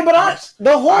don't. Okay, but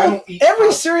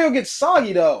every cereal gets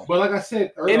soggy though. But like I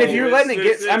said earlier, and if you're letting it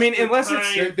get, I mean, unless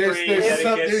it's there's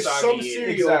some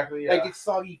cereal that gets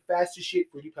soggy fast as shit.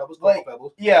 Fruity Pebbles, like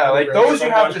Pebbles. Yeah, like those you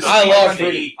have to. I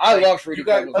love Fruity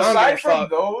Pebbles. Aside from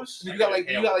those, you got like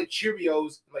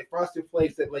Cheerios, like Frosted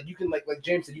Flakes that like you can like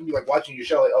James said, you can be like watching your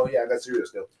show like, oh yeah, I got cereal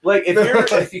still. Like if you're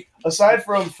aside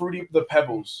from the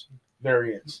Pebbles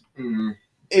variants. Mm-hmm.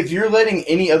 If you're letting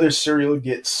any other cereal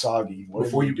get soggy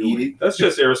before you eat it, that's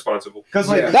just irresponsible. Because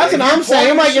like that's what I'm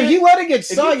saying. Like if you let it get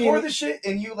soggy, you pour the shit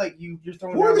and you like you're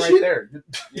throwing it down right there.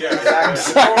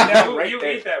 Yeah, you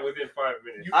eat that within 5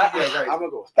 minutes. I'm gonna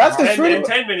go. That's because in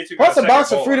 10 minutes. Plus, a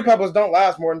box of Fruity Pebbles don't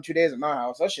last more than 2 days at my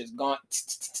house. That shit's gone.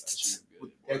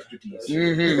 Extra teas.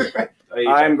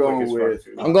 I'm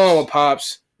going with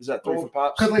Pops. Is that 3 for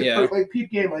Pops? Because like peep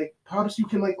game, like Pops, you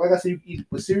can like I said, you can eat it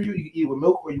with cereal, you can eat it with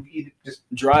milk, or you can eat it just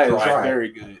dry.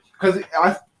 Very good. Because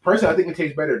I think it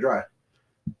tastes better dry.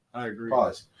 I agree.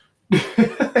 Pause.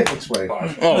 Explain.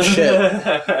 Oh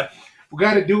shit. We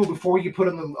got to do it before we can put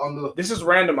them on the. This is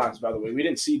randomized, by the way. We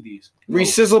didn't see these.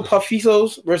 Reese's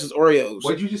Puffies versus Oreos.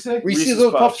 What did you just say? Reese's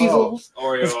Puffies.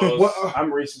 Oreos.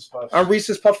 I'm Reese's Puffs. I'm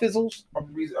Reese's Puffies.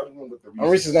 I'm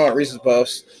Reese's going Reese's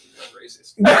Puffs.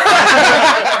 Racist.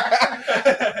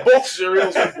 Both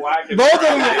cereals are black. And both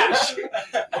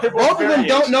of them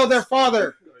don't know their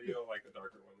father. You don't like the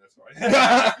darker one, that's why.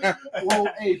 Well,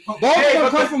 hey, both of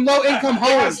them come from low-income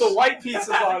homes. It has the white pieces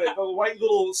on it, the white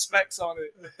little specks on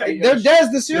it. They're Des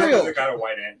the cereal. It got a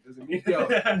white end, doesn't mean.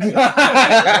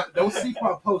 Don't sleep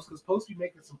on Post, because Post be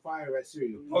making some fire at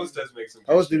cereal. Post does make some.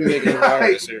 Post do be making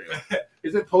fire at cereal.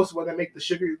 Isn't Post when they make the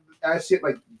sugar ass shit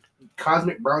like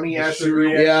cosmic brownie ass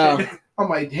cereal? Yeah. I'm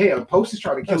like, damn, Post is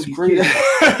trying to kill these kids.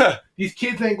 These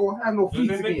kids ain't gonna have no feet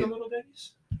again. Make the Little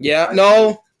Daddies? Yeah,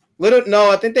 no,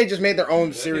 I think they just made their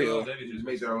own cereal. They just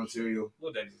made their own cereal.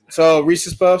 So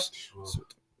Reese's Puffs.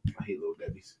 I hate Little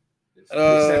Debbie's.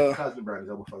 Except cosmic brownies,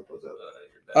 I will fuck those up.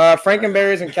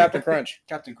 Frankenberries and Captain Crunch.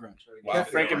 Captain Crunch. Wow.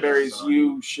 Frankenberries,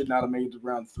 you should not have made the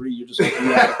round 3. You're just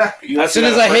as soon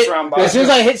as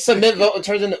I hit submit vote, it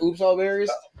turns into Oops All Berries.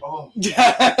 Oh, Oops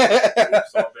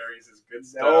All Berries is good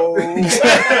stuff. No.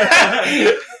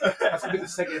 That's gonna be the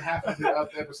second half of the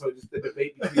episode, just the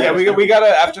debate. Yeah, we gotta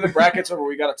after the brackets over,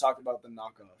 we gotta talk about the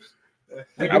knockoffs.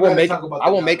 I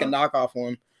will make a knockoff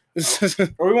one.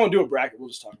 Or we won't do a bracket. We'll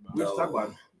just talk about it. We'll just talk about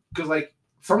it because like.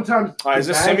 Sometimes. Is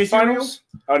this semifinals?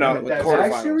 Oh no,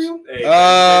 quarterfinals.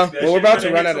 Well, we're about to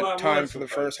run out of time for the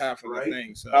first half of the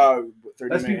thing. So,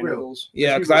 30 let's be real. intervals.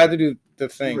 Yeah, because I had to do the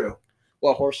thing.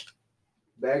 Well, horse.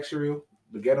 Bag cereal,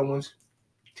 the ghetto ones,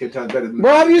 10 times better than.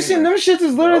 Bro, have you seen them shits?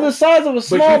 Is literally the size of a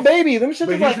small baby. Them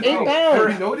shits is like 8 pounds.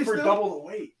 Have you noticed for double the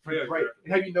weight. Right.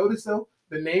 Have you noticed though?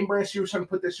 The name brand cereal trying to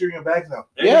put their cereal in bags now.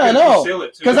 Yeah, I know.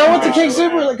 Because I went to King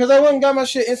Super, because I went and got my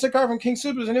shit Instacart from King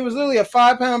Supers, and it was literally a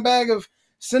 5-pound bag of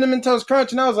Cinnamon Toast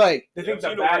Crunch, and I was like, they think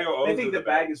the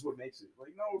bag is what makes it. Like,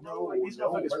 no, like these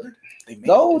motherfuckers.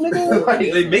 No,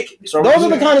 nigga. They make it. So those are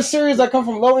the kind of cereals that come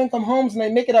from low-income homes, and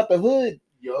they make it out the hood.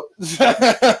 Yup.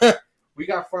 We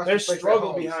got Frosted There's Flakes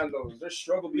struggle behind those. There's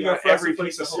struggle behind every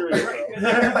piece of cereal.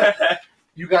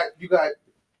 You got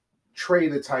Trey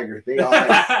the Tiger. They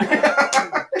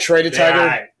are Trey the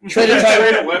Tiger. Trey the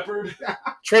Tiger. Leopard.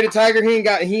 Trey the Tiger. He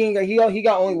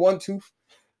got only one tooth.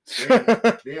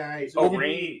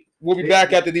 We'll be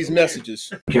back after these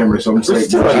messages. Camera, so I'm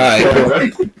saying. All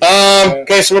right.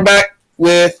 Okay, so we're back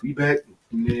with. We back.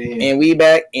 And we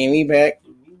back.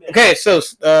 Okay, so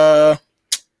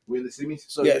we're in the semis.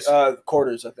 So yes,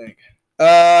 quarters, I think.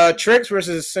 Trix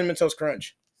versus Cinnamon Toast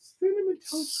Crunch. Cinnamon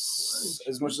Toast Crunch.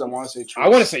 As much as I want to say Trix. I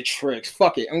want to say Trix.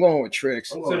 Fuck it, I'm going with Trix.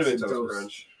 Cinnamon Toast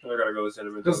Crunch. I gotta go with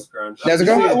Cinnamon Toast Crunch. Let's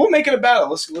go. We'll make it a battle.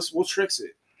 We'll Trix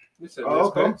it. Oh,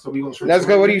 okay. So we gonna Trix. Let's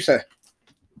go. What do you say?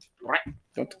 Right.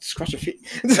 Don't scratch your feet.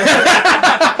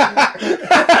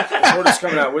 Order's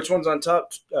coming out. Which one's on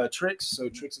top? Trix. So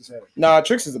Trix is head. Nah,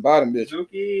 Trix is the bottom, bitch.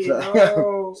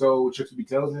 So Trix will be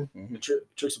tails then. Mm-hmm.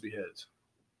 Trix will be heads.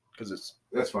 Because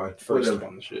that's fine. First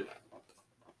on the shit.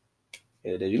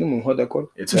 Yeah, you don't hold that quarter.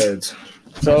 It's heads.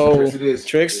 So Yes, it is.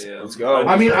 Tricks. Yeah. Let's go.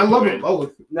 I mean, I love them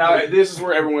both. Now this is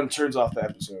where everyone turns off the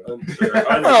episode.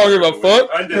 I don't give a fuck.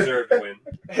 Undeserved win.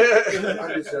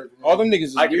 Undeserved. All them niggas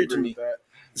is I can weird to agree me. with that.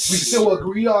 We still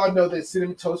agree. All know that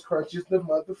Cinnamon Toast Crunch is the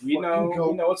motherfucking We know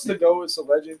goat. it's the go. It's the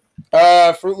legend.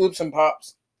 Fruit Loops and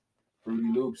Pops. Fruity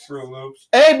Loops. Fruit Loops.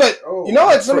 Hey, but Oh, you know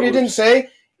what somebody Fruit didn't Loops. say?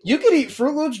 You could eat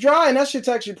Fruit Loops dry, and that shit's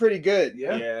actually pretty good.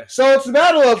 Yeah. So it's a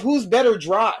battle of who's better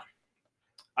dry.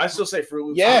 I still say Fruit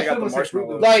Loops. Yeah. I got the Say Fruit marshmallow.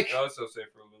 Loops. Like, I also say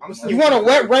Fruit Loops. I'm still- you want a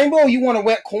wet rainbow or you want a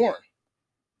wet corn?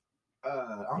 I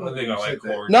I don't don't think I like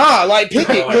corn. Nah, like, pick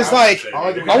it, because, like,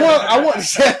 I want.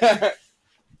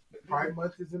 Pride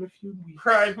Month is in a few weeks.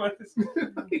 Pride Month.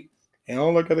 I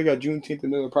don't look. I think I got Juneteenth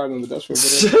and then Pride on the dust for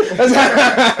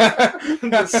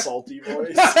The salty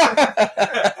voice.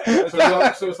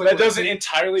 So it's like That doesn't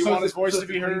entirely want his voice to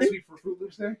be heard. Sweet for Fruit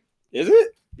Loops there. Is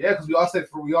it? Yeah, because we all said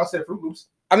Fruit Loops.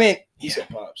 I mean, He said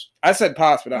Pops. I said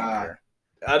Pops, but I don't Ah. care.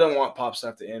 I don't want Pops to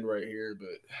have to end right here, but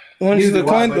When's Neither the do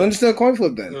I, coin? but- When's the coin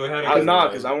flip then? I'm not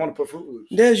because I want to put Fruit Loops.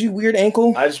 Des, you weird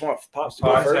ankle. I just want Pops to go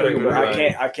Pops had a further, good but run.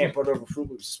 I can't put over Fruit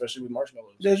Loops, especially with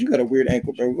marshmallows. Des, you got a weird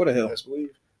ankle, bro. What the hell? Best believe.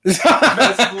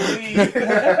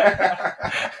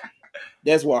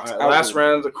 Des walks All right, out. last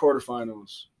round of the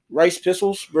quarterfinals. Rice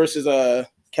Pistols versus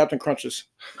Captain Crunches.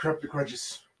 Crump the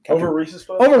Crunches. Over Reese's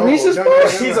Puffs? Over Oh, Reese's no,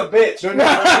 Puffs? no, He's a bitch. No, no,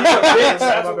 He's a bitch.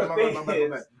 That's My what the bad, thing my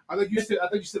bad. is. I thought you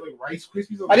said like Rice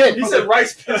Krispies. I did. He said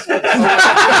Rice Pistols. He's a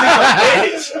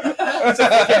bitch. That's a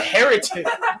fucking heretic.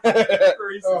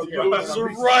 Oh, It's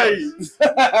God. right.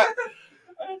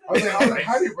 I was like,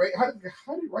 how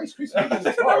did Rice Krispies get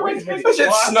this far? Wait a minute. That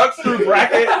shit snuck through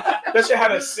bracket. That shit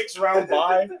had a 6-round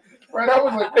bye. Right, I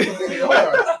was like, wait a minute, hold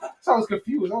on. So I was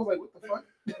confused. I was like, what the fuck?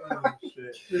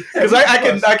 Because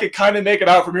I could kind of make it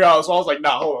out from here. So I was like,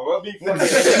 nah, hold on. Let me fucking make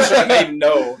sure I didn't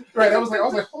know. Right, I was like,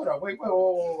 hold on, wait,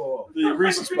 whoa. The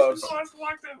Reese's Puffs.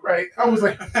 Right, I was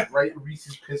like, right,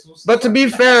 Reese's Pistols. But to be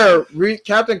fair,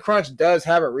 Captain Crunch does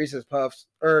have a Reese's Puffs,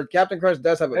 or Captain Crunch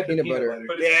does have a That's the peanut butter.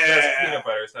 But it's Yeah. just peanut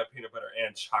butter. It's not peanut butter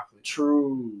and chocolate.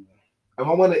 True. If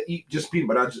I want to eat just peanut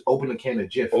butter, I just open a can of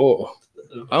Jif. Oh,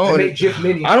 They make Jif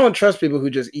Mini. I don't trust people who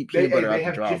just eat They peanut butter out the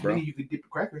have drop, Jif bro. Mini. You can dip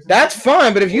crackers. in. That's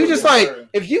fine, but if you just Yeah. like,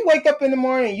 if you wake up in the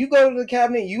morning, you go to the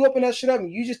cabinet, you open that shit up,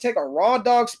 and you just take a raw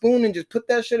dog spoon and just put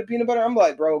that shit in peanut butter, I'm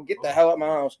like, bro, get the hell out of my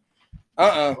house.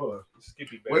 Oh,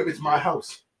 Skippy what if it's my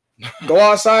house? Go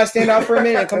outside, stand out for a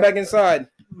minute, and come back inside.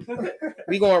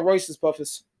 We going Royce's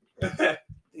Puffs.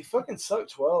 They fucking suck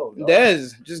 12. dog. Des,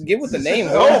 just get with the name.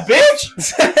 Oh, huh?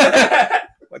 bitch!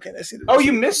 Why can't I see the Oh,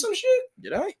 you missed some shit?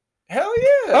 Did I? Hell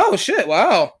yeah. Oh, shit.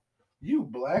 Wow. You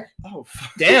black. Oh,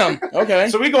 fuck. Damn. Okay.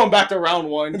 So we going back to round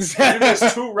one. We missed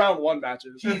 2 round 1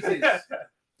 matches. Jesus.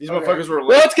 These Okay. motherfuckers were Well,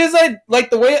 late. it's because I like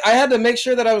the way I had to make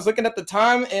sure that I was looking at the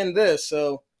time and this.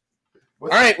 So,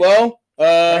 What's- all right. Well,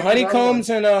 to honeycombs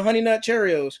and honey nut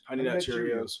Cheerios. Honey Nut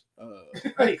Cheerios.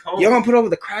 Honeycomb. Y'all gonna put over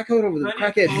the crackhead over the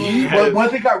Honeycomb. crackhead? But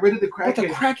once they got rid of the What the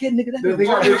crackhead, crackhead nigga? That they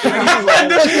got rid of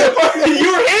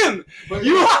You were him. but,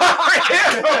 You are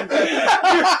him.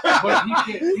 but he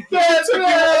can't. That's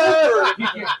right.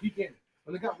 He can't.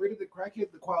 When they got rid of the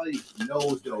crackhead, the quality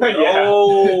nose though.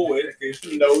 No, it's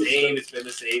been the same. It's been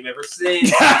the same ever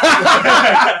since.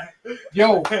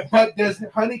 Yo, but does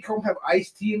Honeycomb have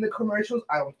iced tea in the commercials?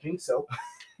 I don't think so.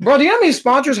 Bro, do you know how many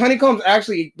sponsors Honeycombs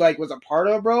actually like was a part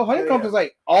of, bro? Honeycombs Yeah. is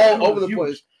like all Honeycombs over the huge.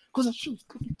 place. Cause of shoes.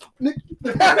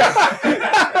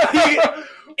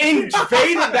 He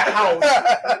invaded the house.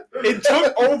 It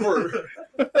took over.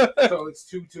 So it's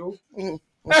 2-2.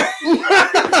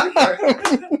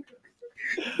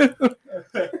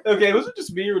 Okay, was it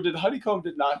just me or did honeycomb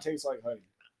did not taste like honey?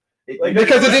 Like,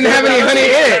 Because it didn't have any honey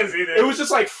in it. It was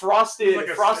just like frosted, It's like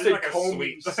a- frosted it's like a comb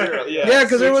sweet. syrup. Yeah,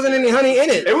 because there wasn't any honey in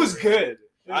it. It was good.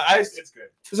 It's good.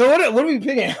 So what are we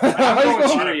picking? I'm going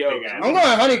Honeycomb? Cheerios. I'm going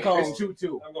honeycomb. It's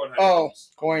 2-2. I'm going Oh,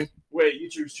 honeycombs. coin. Wait, you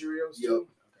choose Cheerios? Yep. too?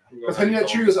 I'm going Because Honey Nut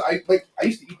honeycombs. Cheerios, I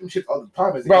used to eat them shit all the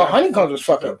time. As a Bro, kid. honeycombs was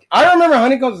fucking. I remember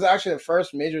honeycombs was actually the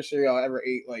first major cereal I ever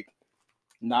ate. Like,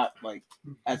 not like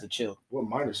as a chill. What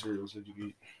minor cereals did you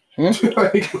eat?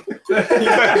 Like,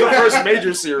 The first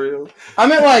major cereal. I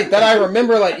meant like that. I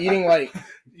remember like eating like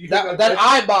you that. know, That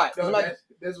I bought. No, I'm like,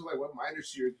 this was like what minor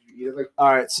cereal did you eat? Like, All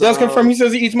right, so Does confirm he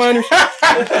says he eats minors. Shut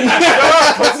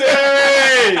up, pussy!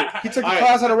 He took a All right.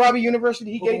 class at a Robbie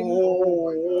University. He gave me.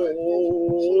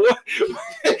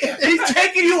 He's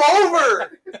taking you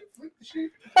over. flip the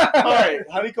shit. All right,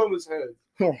 honeycomb is head.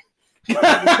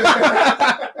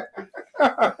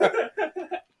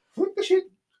 Flip the shit.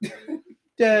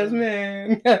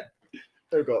 Desmond.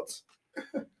 There goes.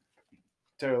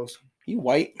 Tails. You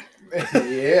white.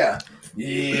 Yeah.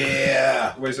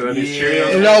 Yeah. Wait, so that means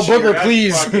Cheerios? No, Booker,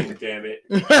 please. Fucking damn it.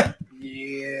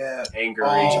 Yeah. Anger.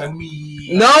 Me.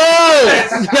 No.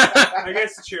 I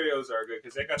guess the Cheerios are good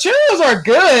because they got Cheerios are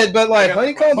good, but like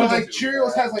honeycombs. But like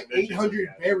Cheerios has like 800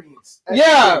 variants.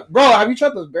 Yeah, bro. Have you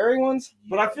tried those berry ones?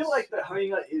 But I feel like the honey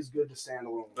nut is good to stand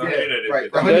alone. Oh, yeah,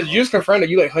 right. You just confirmed that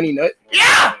you like honey nut.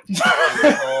 Yeah.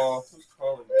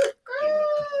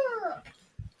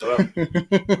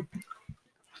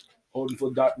 Holding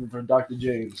for Dr.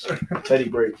 James. Teddy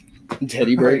break.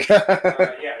 Teddy break. Yeah, I'm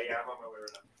on my way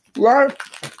right now. Right.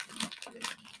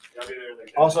 I'll be there in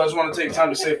like Also, I just want to take time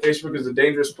to say Facebook is a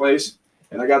dangerous place,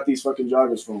 and I got these fucking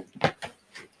joggers from.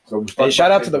 So Hey,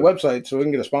 shout out to the website so we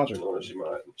can get a sponsor. Oh, she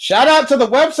might. Shout out to the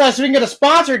website so we can get a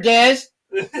sponsor, guys.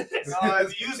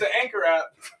 If you use the Anchor app.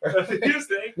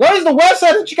 What is the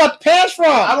website that you got the pants from?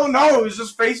 I don't know. It was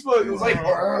just Facebook. It was like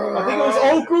I think it was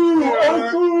Oku.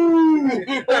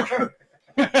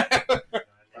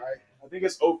 I think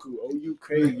it's Oku.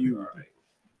 OUKU.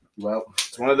 Well,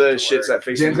 It's one of the shits that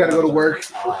Facebook. James got to go to work.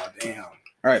 Oh damn.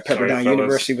 All right, Pepperdine Sorry,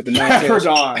 University with the 9 tails.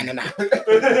 Pepperdine.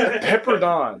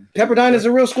 Pepperdine. Pepperdine is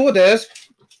a real school, Des.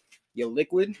 You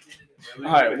liquid. All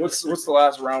right. What's the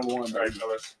last round one? All right,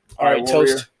 fellas. All right,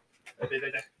 Warrior.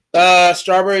 toast.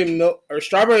 Strawberry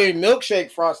milkshake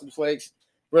frosted flakes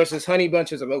versus honey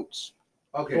bunches of oats.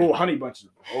 Okay. Oh, honey bunches.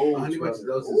 Oh, Honey Bunches of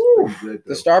Oats is pretty good. The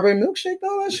Though. strawberry milkshake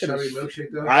though, that The shit. strawberry Is,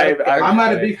 milkshake though. I'm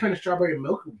not a big fan of strawberry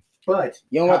milk, but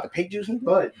you don't want the pig juice in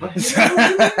it? okay,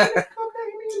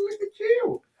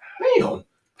 chill. Damn.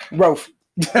 Rolf.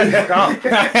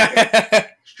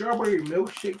 Strawberry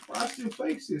milkshake frosted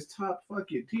flakes is top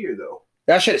fucking tier though.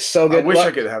 That shit is so good. I wish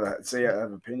I could have I have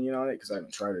an opinion on it because I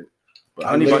haven't tried it. But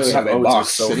honey bunches of a oats box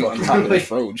is so sitting on fucking top of the good.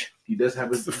 fridge. He does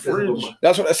have a fridge.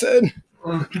 That's what I said.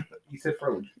 He said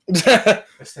frozen.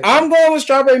 I'm going with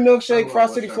strawberry milkshake, I'm going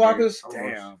frosted with strawberry. flockers.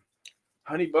 Damn.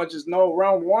 Honey bunches, no,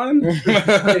 round one?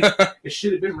 It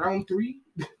should have been round 3.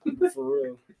 For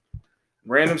real.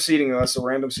 Random seating, that's a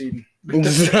random seating.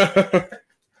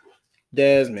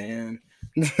 Des, man.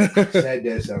 Sad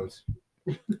dad sounds.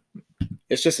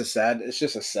 It's just a sad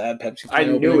Pepsi. I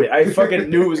knew it. I fucking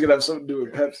knew it was gonna have something to do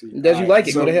with Pepsi. Des, you like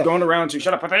it. So Go to hell. going to round 2.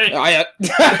 Shut up, Pepe.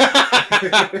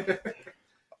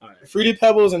 Fruity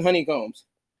Pebbles and honeycombs.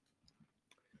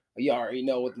 You already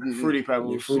know what the Fruity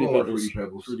Pebbles. Fruity Oh, Pebbles. Fruity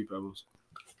Pebbles. Fruity Pebbles.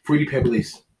 Fruity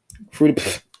Pebblies. Fruity.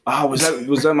 Ah, was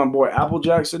that my boy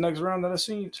Applejack's the next round that I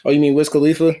seen? Oh, you mean Wiz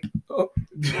Khalifa? Why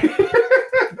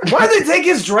did they take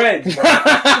his dreads?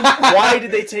 Why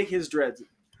did they take his dreads?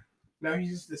 Now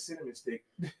he's just the cinnamon stick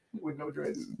with no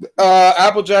dreads.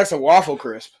 Applejack's and Waffle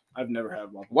Crisp. I've never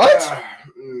had one. What?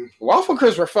 Waffle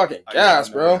Crisp are fucking gas,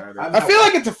 bro. I've I feel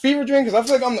like it's a fever dream because I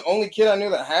feel like I'm the only kid I knew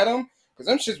that had them because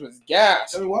them shits was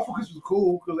gas. I mean, Waffle Crisp was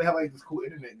cool because they had like this cool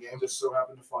internet game. Just so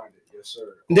happened to find it. Yes,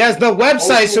 sir. There's the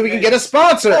website so we can get a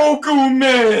sponsor. Oku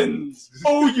Men's.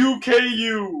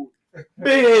 OUKU.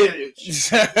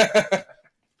 Bitch.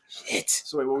 Shit.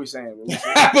 So wait, what are we saying?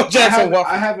 Applejack's and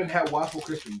Waffle. I haven't had Waffle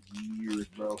Crisp in years,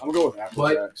 bro. I'm gonna go with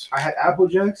Applejack's. I had Apple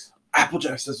Jacks.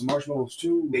 Applejack's does the marshmallows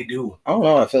too. They do. I don't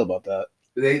know how I feel about that.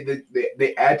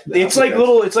 They add to the It's like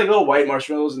little white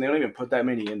marshmallows, and they don't even put that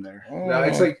many in there. No,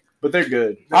 it's like But they're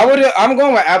good. I'm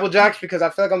going with Applejack's because I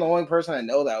feel like I'm the only person I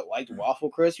know that liked Waffle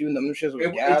Crisp, even though them shits was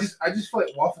gas. I just feel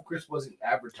like Waffle Crisp wasn't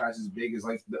advertised as big as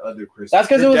like the other crisps. That's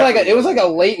because it was like a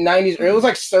late '90s, or it was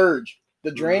like Surge,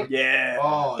 the drink. Yeah.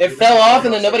 Oh, It fell off,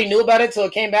 and then nobody knew about it till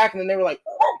it came back, and then they were like,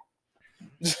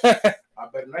 I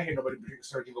better not hear nobody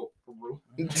Surge and go for real.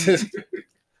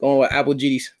 going with Apple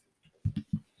GDs.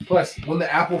 Plus, when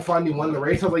the Apple finally won the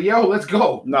race, I was like, "Yo, let's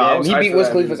go!" No, Yeah, he beat Wiz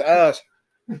Khalifa's ass.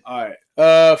 All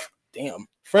right. Damn.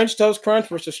 French Toast Crunch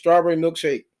versus Strawberry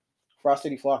Milkshake.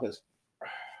 Frosted Flockers.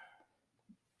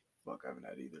 Fuck, I haven't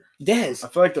had either. Des. I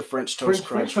feel like the French Toast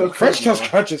Crunch. French Toast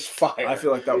Crunch is fire. I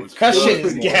feel like that was That shit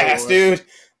is good. gas, dude.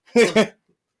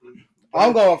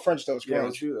 I'm going French Toast Yeah,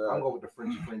 Crunch. true that. I'm going with the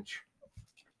French.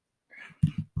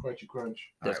 Crunchy crunch.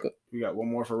 That's All right, we got one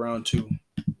more for round 2.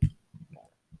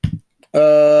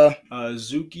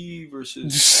 Zuki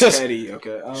versus Teddy.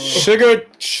 Okay.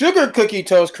 Sugar Cookie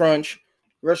Toast Crunch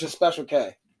versus Special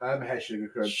K. I haven't had sugar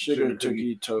crunch, Sugar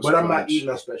cookie toast. but I'm not crunch. eating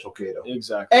a Special K though.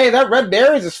 Exactly. Hey, that red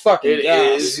berries is fucking It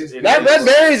gas. is. That red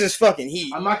berries is fucking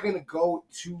heat. I'm not gonna go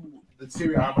to the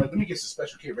cereal. I'm like, let me get some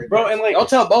Special K right Bro, now. and like, Don't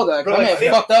tell Bo that. bro, Bro, like,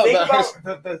 man fucked up. think man.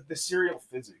 about the cereal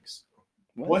physics.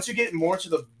 What? Once you get more to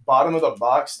the bottom of the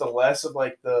box, the less of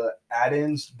like the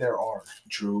add-ins there are.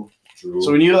 True.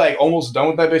 So when you're like almost done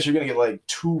with that bitch, you're gonna get like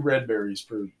 2 red berries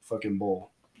per fucking bowl.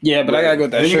 Yeah, but I gotta go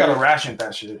with that. Then sugar. you gotta ration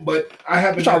that shit. But I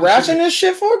haven't. Y'all ration this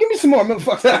shit for? Give me some more,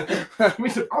 motherfucker. Give me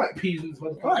some. I like peas in this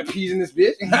motherfucker. I like peas in this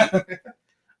bitch.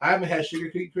 I haven't had sugar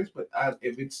cookie crisp, but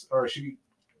if it's or sugar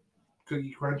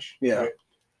cookie crunch, yeah, right?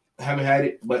 I haven't had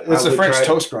it, but it's a French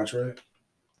toast crunch, right?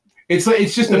 It's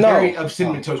just a variant of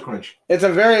cinnamon toast crunch. It's a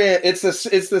variant. It's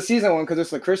the season one because it's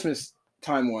the Christmas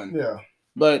time one. Yeah,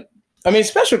 but I mean,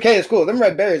 Special K is cool. Them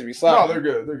red berries be slapping. No, they're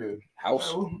good. They're good.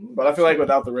 House, but I feel like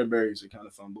without the red berries, it kind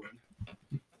of fumbling.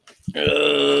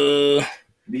 And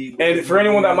for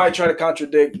anyone that might try to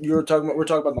contradict, we're talking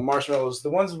about the marshmallows. The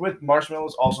ones with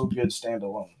marshmallows also good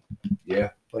standalone.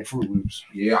 Yeah, like Fruit Loops.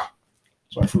 Yeah,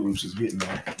 that's why Fruit Loops is getting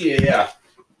there. Yeah,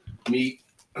 meat.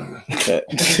 Okay.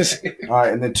 All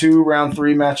right, and then 2 round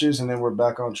 3 matches, and then we're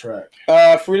back on track.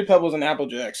 Fruity Pebbles and Apple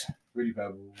Jacks. Fruity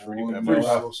Pebbles. Fruity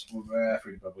Pebbles.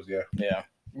 Fruity Pebbles. Yeah.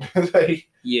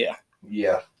 Yeah.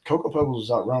 Yeah. Cocoa Pebbles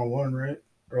is out round 1, right?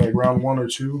 Or like round 1 or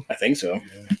 2. I think so. Yeah.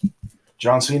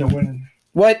 John Cena winning.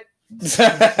 What?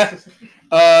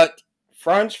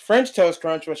 French toast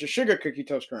crunch versus sugar cookie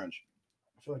toast crunch.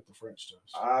 I feel like the French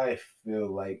toast. I feel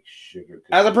like sugar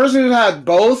cookie. As a person who had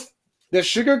both, the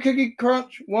sugar cookie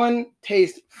crunch one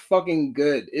tastes fucking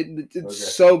good.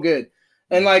 It's so good.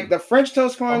 And like the French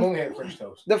toast crunch, I've only had French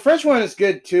toast. The French one is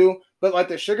good too, but like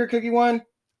the sugar cookie one,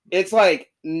 it's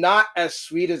like not as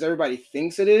sweet as everybody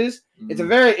thinks it is.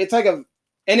 Mm-hmm.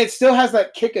 And it still has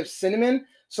that kick of cinnamon.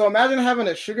 So imagine having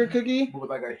a sugar cookie with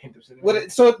like a hint of cinnamon.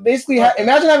 So it basically,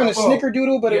 imagine having a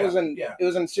snickerdoodle, but it was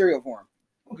in cereal form.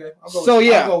 Okay,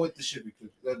 I'll go with the sugar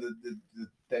cookie.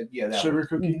 That sugar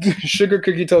cookie. Sugar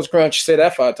cookie toast crunch. Say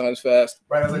that 5 times fast.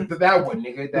 Right, I was like that one,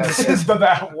 nigga. This is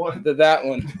that one. That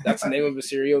one. That's the name of a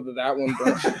cereal. That one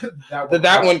crunch.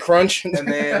 That one crunch. And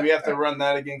then we have to run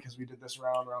that again because we did this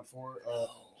round 4.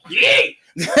 Yay!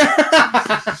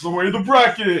 That's the way of the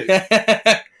bracket.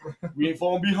 We ain't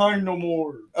falling behind no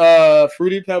more.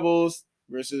 Fruity Pebbles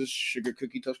versus Sugar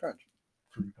Cookie Toast Crunch.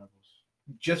 Fruity Pebbles.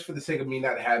 Just for the sake of me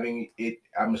not having it,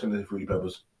 I'm just gonna say Fruity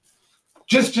Pebbles.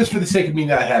 Just for the sake of me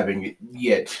not having it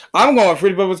yet. I'm going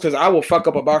Fruity Pebbles because I will fuck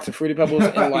up a box of Fruity Pebbles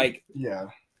and like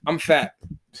I'm fat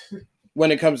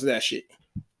when it comes to that shit.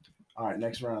 All right,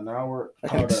 next round. Now we're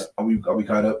caught up. Are we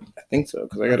caught up? I think so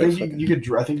because I think you could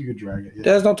drag it. Yeah.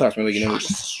 Des, don't talk to me like you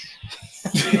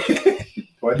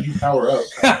Why did you power up?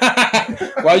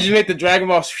 Why did you make the Dragon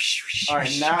Ball? All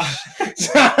right, now.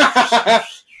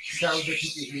 Sounds like you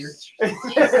can hear.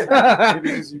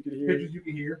 Because you can hear. Pictures you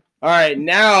can hear. All right,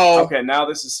 now. Okay, now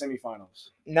this is semifinals.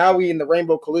 Now we in the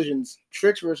Rainbow Collisions.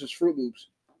 Tricks versus Fruit Loops.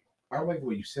 I don't like the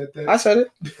way you said that. I said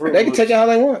it. They can take it how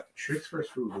they want. Tricks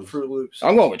versus Fruit Loops. Fruit Loops.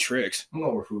 I'm going with Tricks. I'm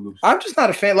going with Fruit Loops. I'm just not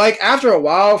a fan. Like after a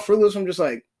while, Fruit Loops, I'm just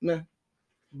like, nah.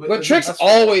 But Tricks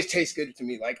always taste good to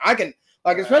me. Like I can.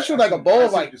 Like especially like a bowl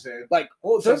of like there's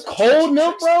cold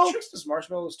milk, bro. Tricks does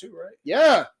marshmallows too, right?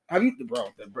 Yeah. Have you, bro?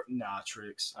 Nah,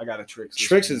 Tricks. I got a Tricks.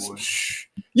 Tricks is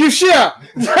you shit.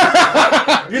 You're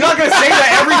not gonna say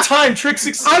that every time Tricks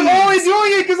succeeds. I'm always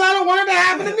doing it because I don't want it to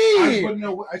happen to me. I just want to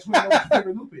know what your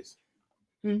favorite loop is.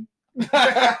 What?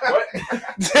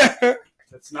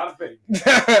 That's not a thing.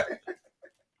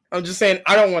 I'm just saying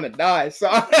I don't want to die,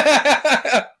 so.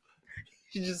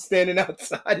 She's just standing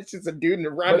outside. It's just a dude in a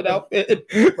rabbit outfit.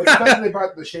 But the fact they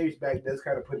brought the shades back does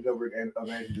kind of put it over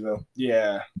advantage, though.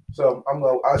 Yeah. So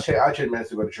I'll change Mans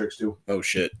to go to Tricks too. Oh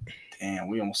shit! Damn,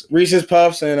 we almost Reese's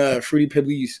Puffs and Fruity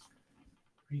Pebbles.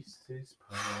 Reese's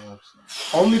Puffs.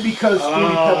 Only because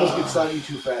Fruity Pebbles get soggy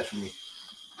too fast for me.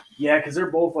 Yeah, because they're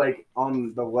both like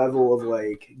on the level of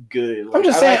like good. Like, I'm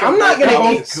just saying, I'm not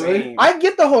gonna eat good. I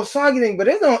get the whole soggy thing, but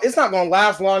it's not gonna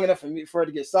last long enough for it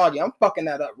to get soggy. I'm fucking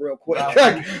that up real quick.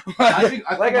 I think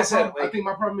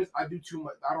my problem is I do too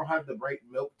much. I don't have the right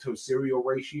milk to cereal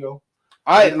ratio.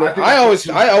 I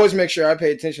always make sure I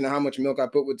pay attention to how much milk I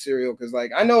put with cereal because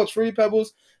like I know it's Fruity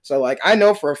Pebbles, so like I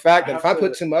know for a fact that if I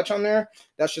put too much on there,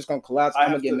 that's just gonna collapse.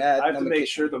 I'm gonna get mad. I have to make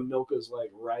sure the milk is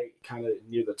like right, kind of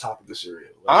near the top of the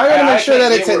cereal. Like, I gotta make sure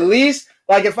that it's at least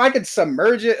like if I could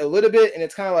submerge it a little bit and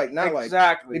it's kind of like not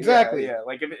exactly. Yeah.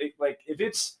 Like if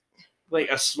it's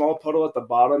like a small puddle at the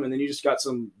bottom and then you just got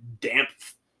some damp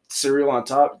cereal on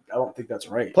top, I don't think that's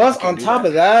right. Plus, on top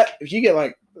of that, if you have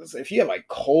like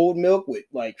cold milk with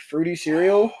like fruity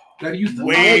cereal, gotta use the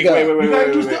wait.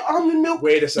 the almond milk.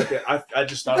 Wait a second, I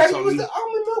just thought of something. Use the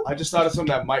almond milk. I just thought of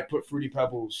something that might put Fruity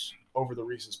Pebbles over the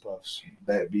Reese's Puffs.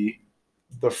 That be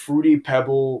the Fruity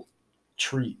Pebble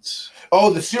treats.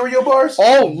 Oh, the cereal bars.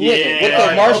 Oh yeah, with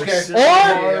the marshmallows.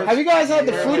 Okay. Or have you guys had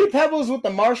the Fruity Pebbles with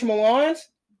the marshmallows?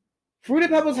 Fruity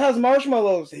Pebbles has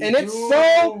marshmallows, and it's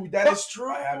so. That is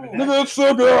true. Nigga, it's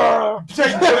so good.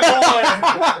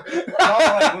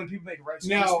 like when people make Rice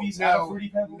Krispies out of Fruity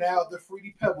Pebbles. Now the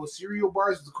Fruity Pebbles cereal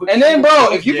bars is the quick. And then,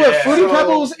 bro, if you put Fruity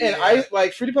Pebbles and ice,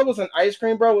 like Fruity Pebbles and ice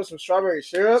cream, bro, with some strawberry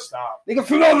syrup, they can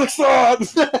feel all the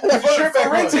sauce.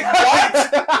 Forensic science.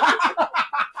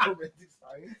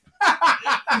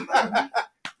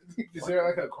 Is there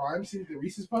like a crime scene at the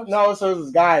Reese's Puffs? No, so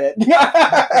this guy that.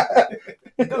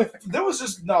 There was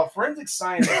just forensic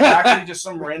science was actually just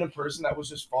some random person that was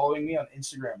just following me on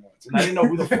Instagram once, and I didn't know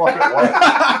who the fuck it was.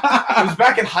 It was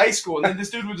back in high school, and then this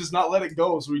dude would just not let it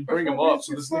go, so we'd bring him up.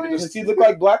 So this nigga just he looked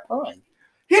like Black Pine.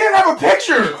 He didn't have a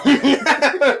picture.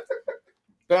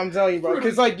 But I'm telling you, bro,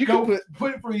 because like you can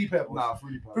put Fruity Pebbles. Nah,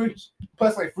 Fruity Pebbles.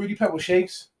 Plus like Fruity Pebble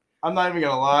shakes. I'm not even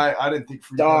gonna lie, I didn't think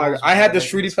Fruity Dog, Pebbles. I had this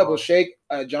Fruity Pebble shake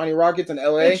at Johnny Rockets in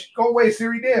LA. Go away,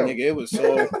 Siri down. Nigga, it was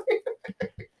so.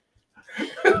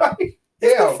 It's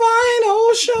the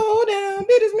final showdown.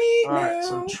 It is me now. Alright,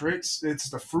 so Trix,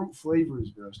 it's the fruit flavors,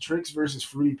 bro. Trix versus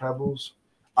Fruity Pebbles.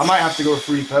 I might have to go with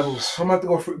Fruity Pebbles. I'm about to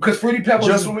go because Fruity Pebbles.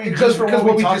 Just what we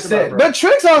just said. But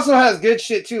Trix also has good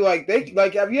shit too. Like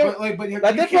have you ever? But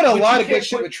they put a lot of good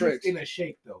shit with Trix in a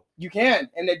shake though. You can,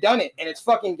 and they've done it, and it's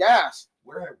fucking gas.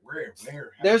 Where?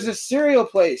 There's a cereal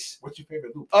place. What's your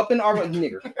favorite loop? Up in our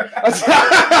nigger.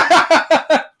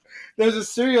 There's a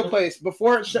cereal place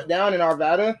before it shut down in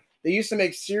Arvada. They used to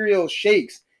make cereal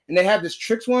shakes, and they had this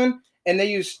Trix one, and they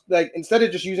used like instead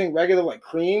of just using regular like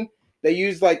cream, they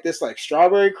used like this like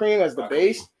strawberry cream as the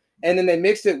base, and then they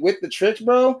mixed it with the Trix,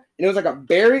 bro, and it was like a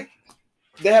berry.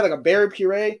 They had like a berry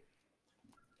puree.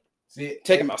 See,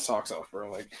 taking my socks off, bro.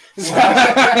 Like,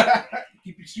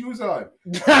 keep your shoes on.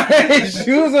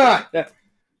 Shoes on.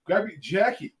 Grab your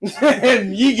jacket.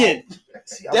 Yegan.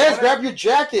 Dad, grab your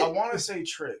jacket. I want to say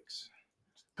Trix.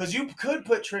 Because you could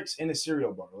put Trix in a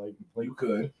cereal bar. Like you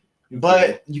could.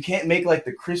 But you can't make like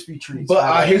the crispy treats.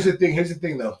 But here's the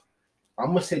thing though. I'm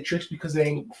going to say Trix because they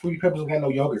ain't Fruity Pebbles ain't got no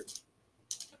yogurt.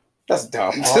 That's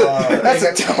dumb. That's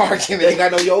a dumb argument. They ain't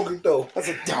got no yogurt though. That's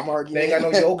a dumb argument. They ain't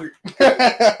got no yogurt.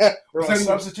 Bro,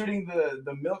 substituting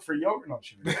the milk for yogurt? No,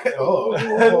 sure.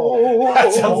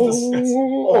 That sounds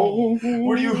disgusting.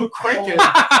 What are you cranking?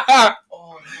 What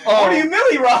are you,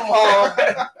 Millie Rock?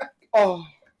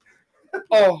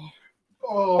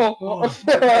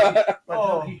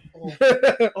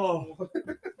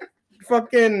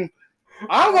 Fucking.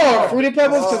 I'm going Fruity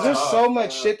Pebbles because there's so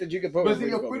much shit that you can put. But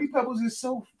Fruity Pebbles is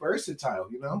so versatile,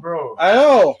 you know, bro. I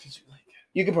know.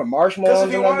 You can put marshmallows. Because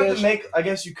if you wanted to make, I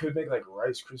guess you could make like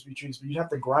Rice Krispie treats, but you'd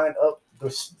have to grind up the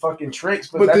fucking Trix.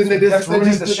 But then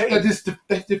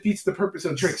that defeats the purpose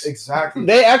of Trix. Exactly.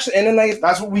 They actually, and then like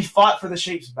that's what we fought for the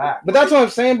shapes back. But that's what I'm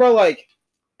saying, bro. Like,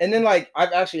 and then like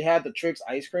I've actually had the Trix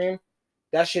ice cream.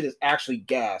 That shit is actually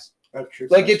gas.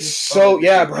 Like it's so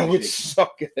bro. It's so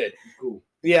good. Cool.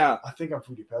 Yeah, I think I'm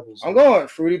Fruity Pebbles. I'm going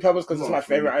Fruity Pebbles because it's my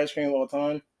favorite ice cream of all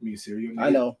time. Me cereal. I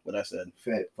know what I said.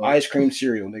 Fat ice cream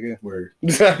cereal, nigga. Word.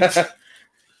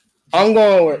 I'm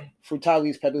going with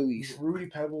Frutali's Pebbles. Fruity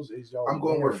Pebbles is y'all. I'm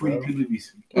going with Fruity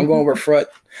Pebbles. I'm going with Frut.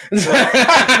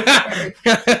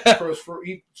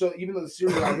 So even though the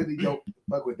cereal I really don't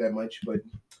fuck with that much, but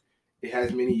it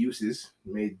has many uses.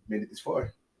 Made it this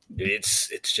far. It's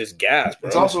just gas, bro.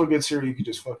 It's also a good cereal you could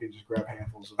just grab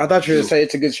handfuls of. I thought you were going to say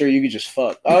it's a good cereal you could just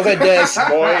fuck. I was like, yes,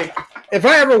 boy. If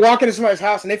I ever walk into somebody's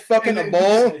house and they fuck in a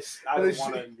bowl. I don't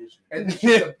want to envision. And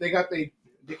they got the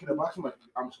dick in the box.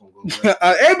 I'm just going to go.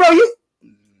 Hey, bro, you. No.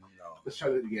 Let's try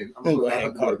that again. I'm going to go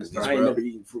ahead. I ain't never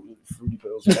eaten Fruity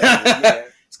Pebbles.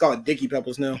 It's called Dicky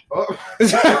Pebbles now. But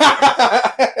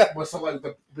so like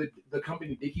the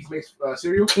company Dickies makes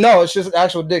cereal? No, it's just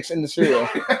actual dicks in the cereal.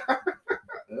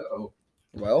 Uh-oh.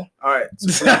 Well, all right.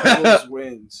 So Pebbles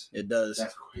wins. It does.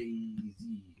 That's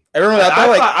crazy. Everyone,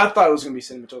 I thought it was gonna be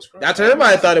Cinnamon Toast Crunch. That's what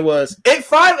everybody thought it was.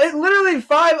 It literally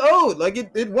 5-0'd. Like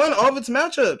it won all of its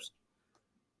matchups.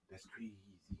 That's crazy.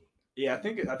 Yeah, I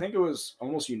think it was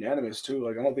almost unanimous too.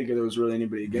 Like I don't think there was really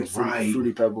anybody against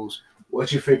Fruity Pebbles.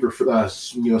 What's your favorite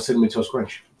Cinnamon Toast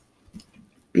Crunch?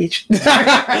 Beach. The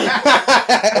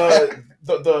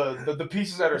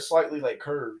pieces that are slightly like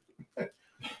curved.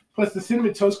 Plus, the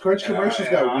Cinnamon Toast Crunch commercials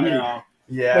got weird.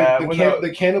 Yeah, like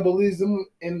the cannibalism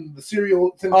in the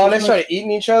cereal. Oh, they started eating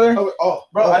each other.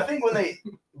 I think when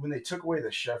they took away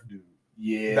the chef dude.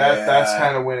 Yeah, that's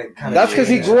kind of when it kind of. That's because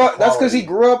he grew up. That's because he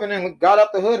grew up and then got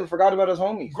up the hood and forgot about his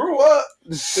homies. Grew up.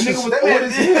 The nigga was old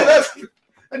as hell.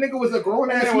 That nigga was a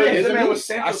grown ass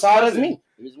man. I saw it as me.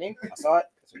 It was me. I saw it.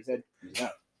 That's what he said. He was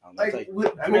not. Like,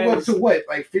 up to what?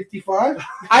 Like 55?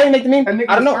 I didn't make the meme.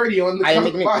 I don't know. 30 on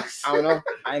the box. I don't know.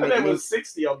 I didn't make the meme. Was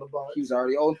 60 on the box. He was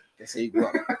already old. They say he grew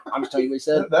up. I'm just telling you what he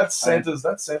said. That's Santa's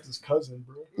cousin,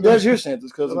 bro. That's your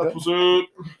Santa's cousin.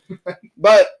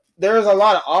 But there's a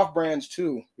lot of off brands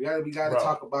too. We gotta Bro.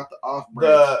 talk about the off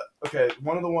brands.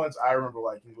 One of the ones I remember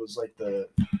liking was like the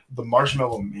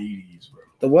marshmallow mateys, bro.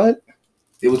 The what?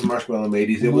 It was marshmallow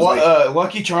mateys. It was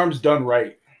Lucky Charms done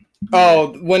right.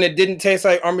 Oh, when it didn't taste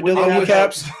like armadillo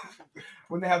kneecaps.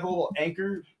 When they have the little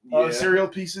anchor Yeah. cereal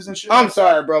pieces and shit. I'm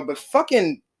sorry, bro, but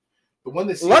fucking the one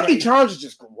that Lucky Charms is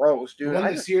just gross, dude. The one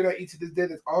that Sierra eats to this day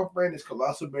that's off brand is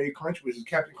Colossal Berry Crunch, which is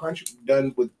Captain Crunch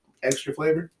done with extra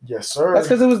flavor. Yes, sir. That's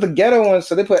because it was the ghetto one,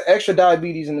 so they put extra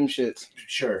diabetes in them shits.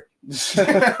 Sure.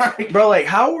 Bro, like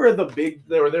how were the big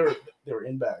they were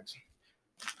in bags.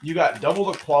 You got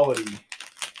double the quality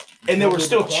and they were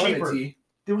still cheaper.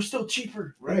 They were still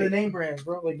cheaper than the name brands,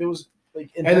 bro. Like there was like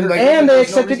and they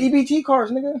accepted EBT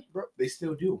cards, nigga. Bro, they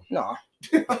still do. No.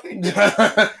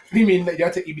 You mean that y'all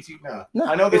take EBT? Nah. No.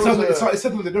 I know It's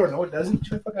something with the door. No, it doesn't.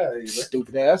 Get the fuck out of here, bro.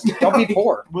 Stupid ass. Don't be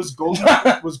poor. Was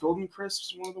Golden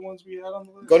Crisps one of the ones we had on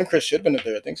the list? Golden Crisp should have been up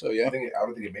there. I think so. Yeah. I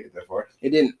don't think it made it that far. It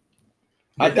didn't.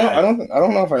 I don't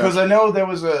know if I. Because I know there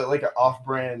was an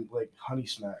off-brand like Honey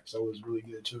Smacks that was really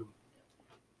good too.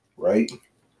 Right.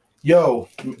 Yo,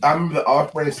 I remember the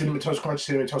off-brand Cinnamon Toast Crunch,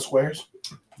 Cinnamon Toast Squares.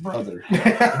 Brother.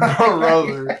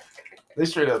 They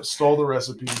straight up stole the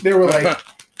recipe. They were like,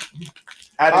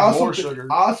 added more sugar.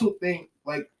 I also think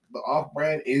like the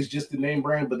off-brand is just the name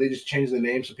brand, but they just changed the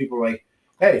name so people are like,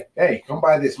 hey, come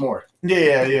buy this more.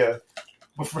 Yeah.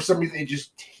 But for some reason, it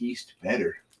just tastes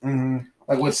better. Mm-hmm.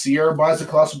 Like when Sierra buys the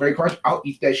Colossal Berry Crunch, I'll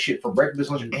eat that shit for breakfast,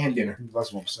 lunch, and dinner.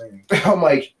 That's what I'm saying. I'm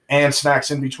like, and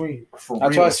snacks in between.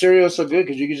 That's why cereal is so good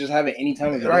because you can just have it any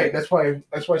time of the day. Right. That's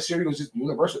why cereal is just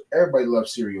universal. Everybody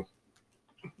loves cereal.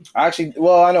 I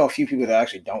know a few people that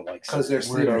actually don't like cereal. Because they're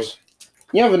sinners.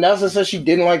 Yeah, Vanessa said she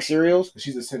didn't like cereals.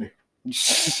 She's a sinner.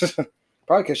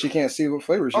 Probably because she can't see what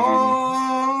flavor she's eating.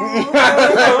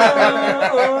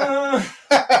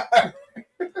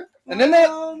 And then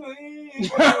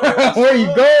where are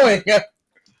you going?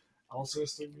 Also,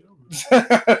 still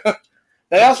over.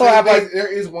 They also have like there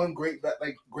is one great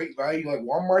value like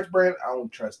Walmart's brand. I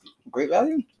don't trust it. Great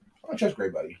Value. I don't trust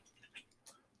Great Value.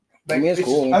 Like, I mean, it's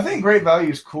cool. I think Great Value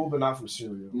is cool, but not for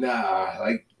cereal. Nah,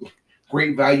 like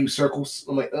Great Value circles.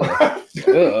 I'm like,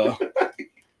 ugh.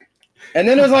 And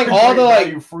then there's like all the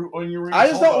like fruit on your. I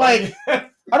just don't like. I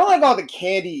don't like all the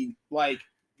candy like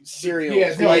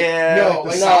cereals. Yeah,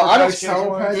 I don't.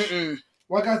 Sour Patch.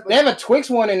 They have a Twix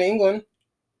one in England.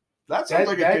 That sounds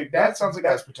like that sounds like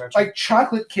that's potential. Like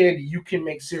chocolate candy, you can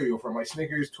make cereal from like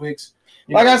Snickers, Twix.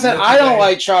 Like I said, I don't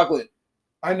like chocolate.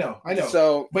 I know.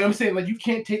 So, but I'm saying like you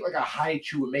can't take like a high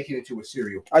chew and make it into a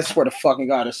cereal. I swear to fucking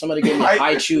God, if somebody gave me a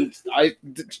high chew, I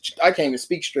can't even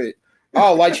speak straight.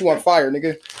 I'll light you on fire,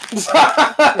 nigga.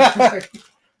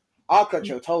 I'll cut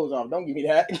your toes off. Don't give me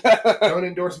that. Don't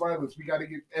endorse violence. We got to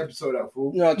get episode out,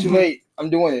 fool. No, too late. I'm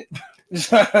doing it.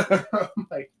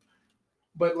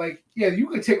 But like, yeah, you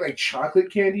could take like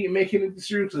chocolate candy and make it into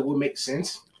cereal because it would make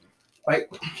sense. Like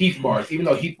Heath bars, even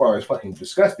though Heath bar is fucking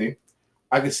disgusting,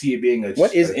 I could see it being a.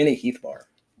 What is in a Heath bar?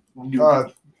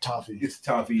 Toffee. It's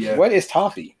toffee. Yeah. What is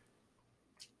toffee?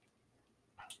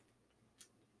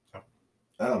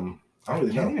 I don't really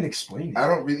know. Can't even explain it. I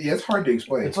don't really. Yeah, it's hard to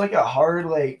explain. It's like a hard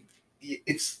like.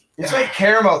 It's like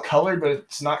caramel colored, but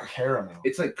it's not caramel.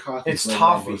 It's like coffee. It's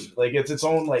toffee. Like it's its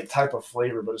own like type of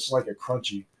flavor, but it's like a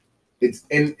crunchy.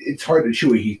 It's hard to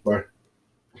chew a Heath bar.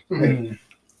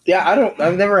 Yeah,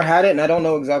 I've never had it, and I don't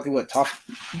know exactly what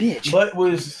toffee. Bitch. But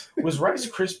was Rice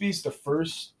Krispies the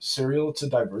first cereal to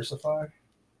diversify?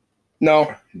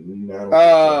 No.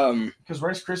 Because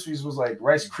Rice Krispies was like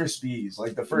Rice Krispies,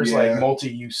 like the first like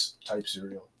multi-use type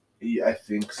cereal. Yeah, I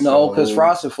think so. No, because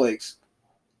Frosted Flakes.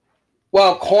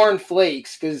 Well, Corn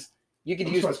Flakes, because you could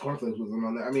use. Cornflakes wasn't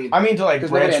on there. I mean to like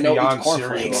branch beyond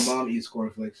cereal. My mom eats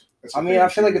cornflakes. I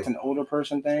feel like it's an older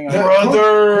person thing.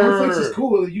 Brother, cornflakes is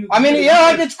cool. Like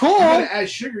it's cool. You gotta add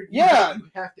sugar. You have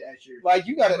to add sugar. Like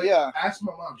you gotta, Ask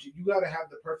my mom. You gotta have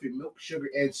the perfect milk, sugar,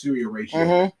 and cereal ratio.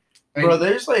 Mm-hmm. Bro,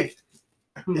 there's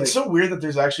it's so weird that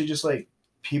there's actually just like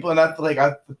people, and I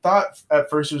thought at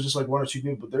first it was just like one or two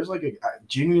people, but there's like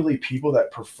genuinely people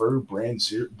that prefer bland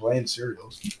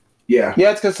cereals. Yeah,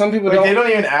 it's because some people they don't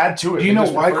even add to it. Do you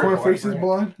know why cornflakes is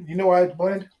bland? You know why it's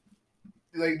bland?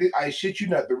 Like I shit you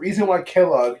not. The reason why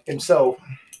Kellogg himself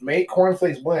made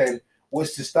cornflakes bland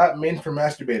was to stop men from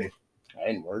masturbating. That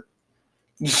didn't work.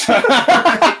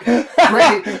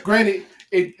 Granted,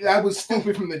 that was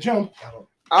stupid from the jump.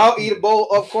 I'll eat a bowl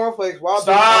of cornflakes while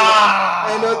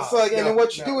and it's like, and then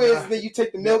what you do is then you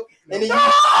take the milk and then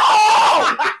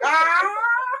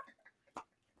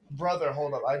Brother,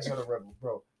 hold up! I just had a rebel,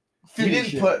 bro. We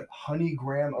didn't put Honey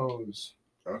Graham O's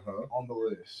on the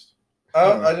list.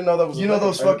 I didn't know that was. You know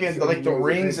those fucking like the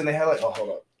rings, and they had like. Oh, hold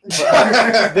up.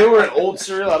 They were an old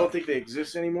cereal. I don't think they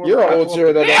exist anymore. You're an old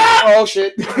cereal. Oh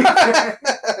shit.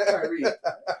 Kyrie.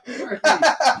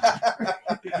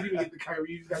 You didn't even get the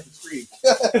Kyrie. You got the screen.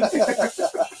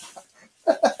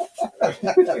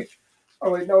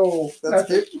 Oh wait, no. That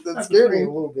scared me a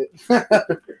little bit.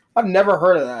 I've never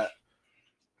heard of that.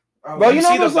 Well, you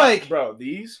know those like, bro,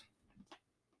 these.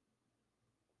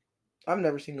 I've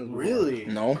never seen those. Really?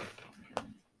 No.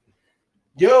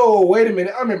 Yo, wait a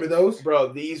minute. I remember those.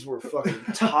 Bro, these were fucking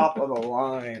top of the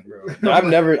line, bro. I've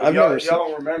never seen. Y'all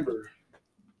don't remember.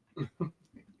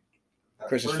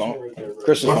 Chris's phone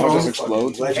just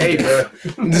explodes. Hey, bro.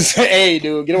 Hey,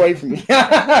 dude, get away from me.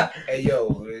 Hey,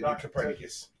 yo,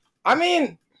 Copernicus. I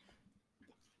mean,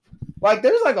 like,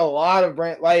 there's like a lot of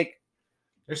brand. Like,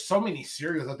 there's so many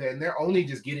cereals out there, and they're only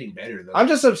just getting better, though. I'm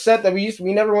just upset that we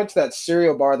never went to that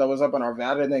cereal bar that was up in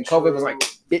Arvada, and then COVID was like,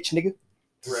 bitch, nigga.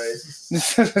 Right.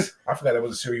 I forgot there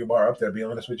was a cereal bar up there, to be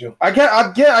honest with you. I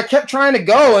kept trying to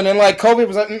go, and then like COVID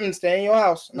was like, stay in your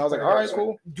house. And I was like, all right,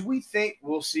 cool. Do we think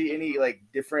we'll see any like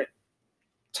different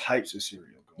types of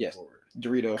cereal going forward?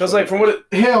 Doritos. Because like from what it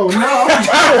hell no.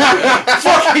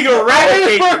 Fucking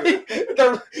eradicate.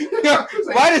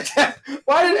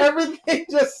 Why did everything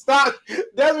just stop?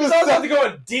 That was about to go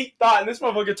in deep thought, and this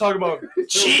motherfucker talking about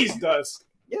cheese dust.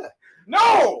 Yeah.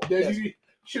 No. I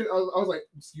was like,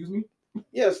 excuse me.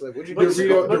 Yes, like, what'd you do?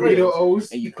 Dorito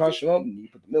O's. And you crush them up and you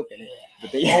put the milk in it.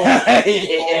 But they,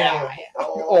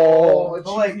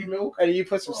 cheesy milk. And you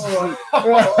put some.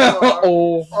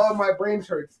 Oh, my brain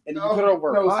hurts. And you put it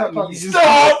over a pot.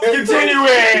 Stop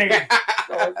continuing.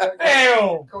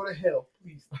 Damn. Go to hell,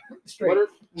 please. Straight.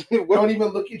 Don't even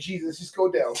look at Jesus. Just go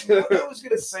down. What I was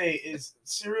gonna say is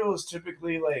cereal is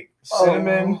typically like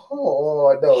cinnamon,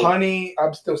 no. honey.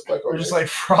 I'm still stuck on or just like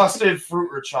frosted fruit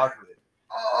or chocolate.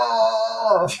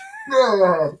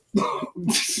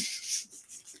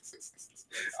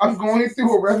 I'm going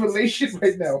through a revelation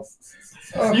right now.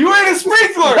 You ain't a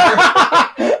sprinkler.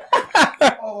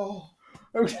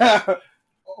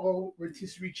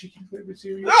 Rotisserie chicken flavored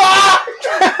cereal.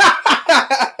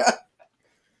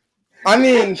 I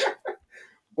mean,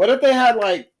 what if they had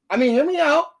like? I mean, hear me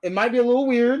out. It might be a little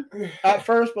weird at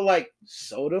first, but like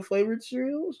soda flavored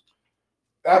cereals.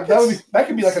 That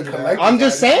could be like a collector. I'm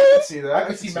just saying. I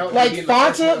can see Mountain like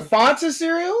Fanta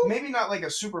cereal. Maybe not like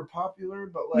a super popular,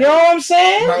 but like you know what I'm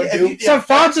saying. Some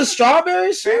Fanta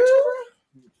strawberry cereal.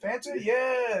 Fanta,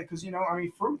 yeah, because I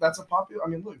mean, fruit. That's a popular. I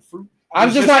mean, look, fruit. I'm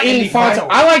just not eating Fanta.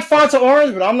 I like Fanta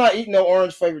orange, but I'm not eating no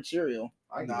orange flavored cereal.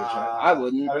 I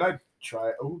wouldn't. I mean, I'd try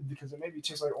it. Oh, because it maybe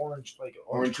tastes like orange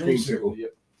cream cereal. Yeah.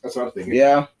 That's what I'm thinking.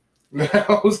 Yeah.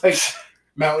 I was like,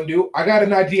 Mountain Dew. I got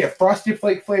an idea. Frosted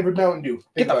Flake flavored Mountain Dew.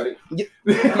 Think about it.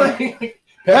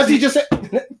 Pepsi just said.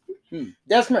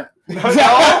 Yes, man.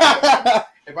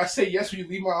 If I say yes, will you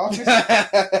leave my office?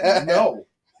 No,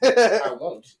 I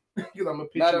won't. Because I'm a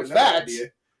pitch. Matter of fact,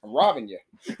 I'm robbing you.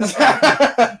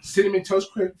 Cinnamon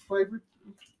toast flavored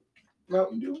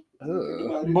Mountain Dew.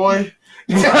 Boy,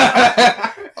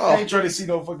 I ain't trying to see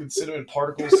no fucking cinnamon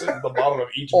particles sitting at the bottom of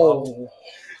each bottle.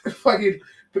 Fucking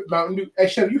Mountain Dew. Hey,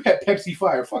 Chef, you had Pepsi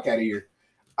Fire. Fuck out of here.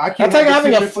 That's like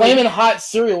having a flaming hot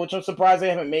cereal, which I'm surprised they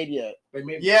haven't made yet.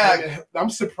 I'm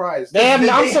surprised. I'm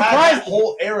surprised. That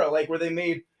whole era, like where they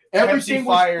made everything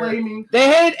was flaming. They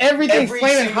had everything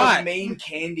flaming hot. Main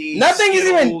candy. Nothing is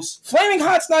even flaming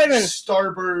hot's not even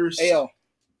Starburst. Ayo,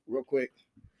 real quick,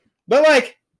 but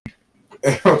like,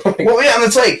 well, yeah, and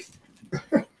it's like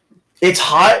it's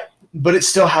hot, but it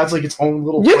still has like its own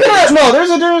little. There's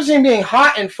a difference between being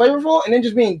hot and flavorful, and then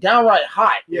just being downright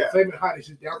hot. Yeah, flaming hot is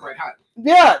just downright hot.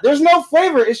 Yeah, there's no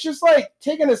flavor. It's just like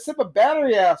taking a sip of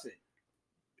battery acid.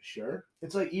 Sure,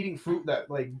 it's like eating fruit that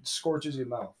like scorches your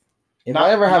mouth. If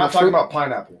I ever have talking about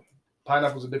pineapple.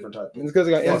 Pineapple's a different type. It's because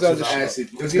it got enzymes and shit.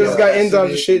 It's because it's got enzymes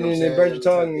and shit, and it burns your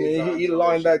tongue, and you eat a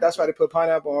long back. That's why they put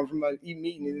pineapple on from eating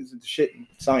meat, and it's shit.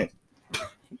 Science.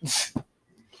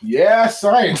 Yeah,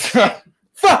 science.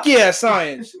 Fuck yeah,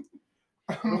 science.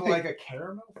 Like a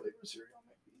caramel flavored cereal.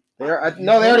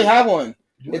 They already have one.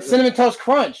 It's Cinnamon Toast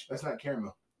Crunch. That's not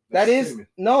caramel. That is cinnamon.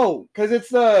 No, because it's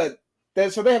so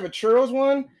they have a churros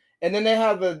one, and then they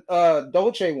have the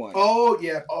Dolce one. Oh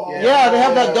yeah, they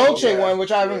have that Dolce one,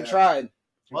 which I haven't tried.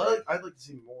 Well, I'd like to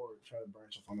see more try to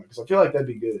branch off on that because I feel like that'd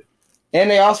be good. And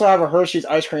they also have a Hershey's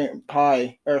ice cream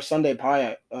pie or Sundae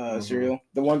pie cereal.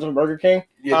 The ones from Burger King.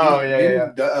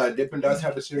 Yeah. Dippin' Dots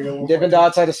have a cereal. Dippin'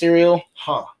 Dots had a cereal.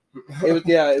 Huh.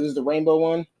 It was the rainbow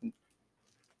one.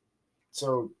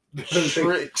 So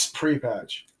Trix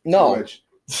pre-patch. No.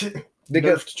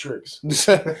 Because Trix.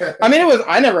 I mean,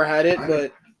 I never had it,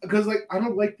 but because like I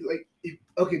don't like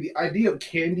okay, the idea of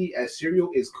candy as cereal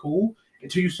is cool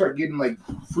until you start getting like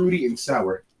fruity and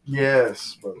sour.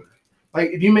 Yes, brother.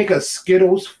 Like if you make a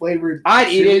Skittles flavored I'd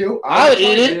eat cereal, it. I would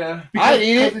eat it. Yeah. I'd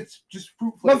eat it. It's just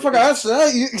fruit flavored. Motherfucker, I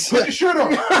said Put your shirt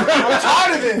on. I'm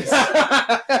tired of this.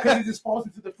 Because it just falls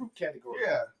into the fruit category.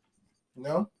 Yeah. You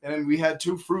know? And then we had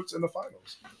 2 fruits in the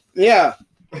finals. Yeah.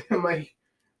 I'm like,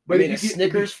 But if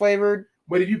Snickers flavored.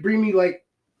 But if you bring me like,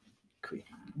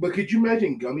 but could you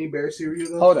imagine gummy bear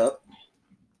cereal though? Hold up.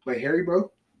 Like Harry, bro?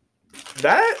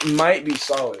 That might be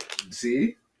solid.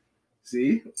 See?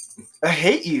 I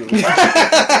hate you.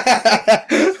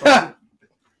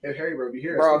 If Harry, bro, be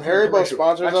here. Bro, if Harry Bro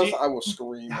sponsors Actually, us, I will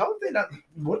scream. How have they not?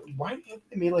 What? Why did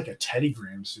they made like a Teddy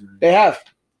Graham cereal? They have.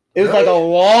 It was like a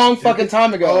long fucking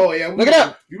time ago. Oh yeah, Look it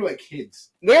up. You were like kids.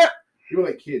 Yeah. You were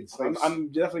like kids. Like, I'm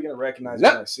definitely gonna recognize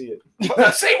Yep. when I see it.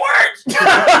 Say words.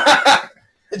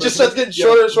 It just starts getting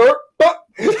shorter and shorter.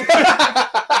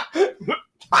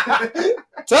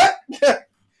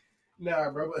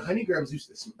 nah, bro. But Honey Grams used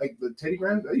to like the Teddy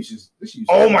Grahams. This used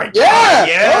Oh my god!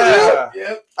 Yeah.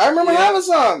 Yep. I remember having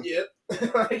some. Yep.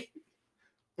 Like,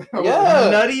 Yeah.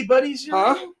 Nutty Buddies.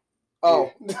 Huh?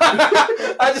 Oh.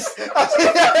 I just. What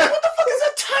the fuck is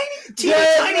a tiny,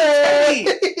 tiny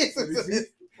Teddy?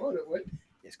 What?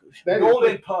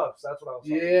 Golden Puffs. That's what I was.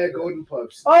 Yeah, Golden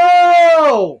Puffs.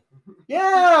 Oh.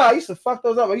 Yeah, I used to fuck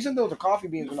those up. I used to do those with coffee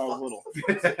beans when I was little.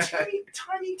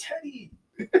 Tiny Teddy.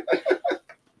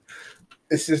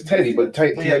 It's just Teddy, but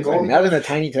tiny. Yeah, Golden. Imagine a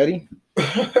tiny teddy.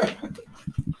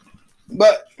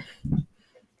 But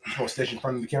Oh, station in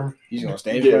front of the camera. he's gonna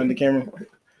stay in front of the camera,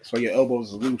 so your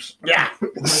elbows are loose. Yeah. I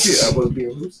was being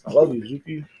loose. I love you,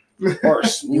 Zuki. Or a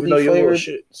Even though smoothie you're little flavored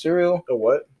shit. cereal, The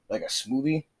what? like a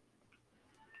smoothie,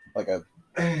 like a.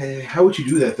 How would you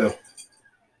do that though?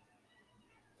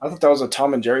 I thought that was a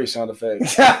Tom and Jerry sound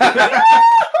effect.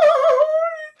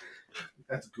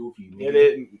 That's goofy, man. It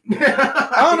is.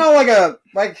 I don't know,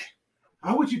 like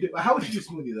How would you do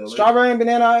smoothie though? Like, strawberry and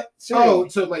banana cereal. Oh,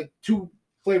 so like 2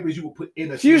 flavors you would put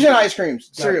in a Fusion smoothie. ice creams,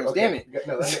 Got it, cereals. okay. Damn it.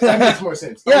 No, that makes more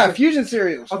sense. Yeah, fusion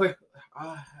cereals. I was like,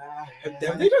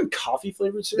 Have they done coffee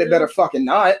flavored cereal? They better fucking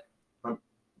not.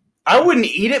 I wouldn't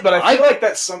eat it, but I feel like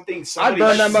that's something somebody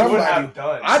burn that should motherfucker. have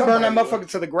done. I'd burn that Somebody motherfucker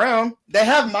to the ground. They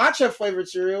have matcha flavored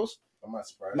cereals. I'm not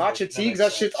surprised. Matcha That teas, makes that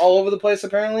sense. shit's all over the place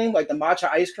apparently. Like the matcha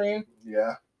ice cream.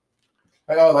 Yeah.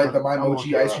 Like the My I'm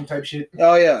Mochi okay. ice cream type shit.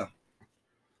 Oh yeah.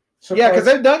 Yeah, because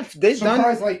they've done.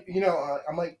 Surprised, like, you know,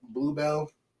 I'm like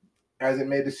Bluebell hasn't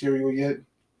made the cereal yet.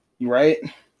 You right?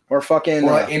 Or fucking.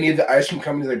 Or any of the ice cream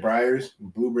companies like Breyers,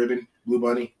 Blue Ribbon, Blue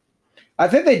Bunny. I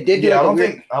think they did. Yeah,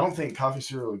 do I don't think coffee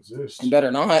cereal exists.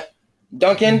 Better not.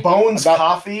 Duncan. Bones about-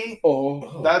 Coffee.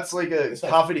 Oh. That's like a It's not-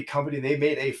 coffee company. They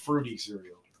made a fruity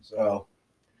cereal. So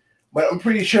But I'm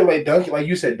pretty sure, like Duncan, like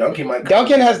you said, Duncan might.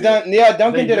 Duncan has done. Yeah,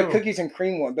 Duncan They did a do. cookies and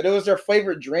cream one, but it was their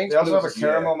favorite drink. they also have a was-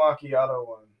 caramel macchiato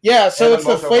one. Yeah, so and it's a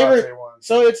the mocha favorite. latte one.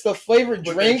 So it's the flavored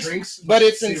But drinks, but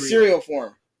it's in cereal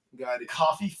form. Got it.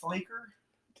 Coffee flaker.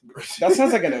 That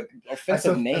sounds like an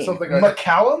offensive name. That sounds like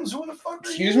McCallum's. Who the fuck? Are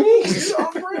Excuse you? me? You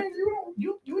on brand.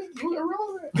 You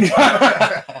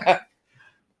irrelevant.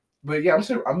 But yeah,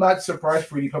 I'm not surprised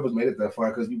Fruity Pebbles made it that far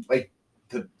because like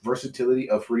the versatility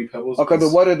of Fruity Pebbles. Okay, but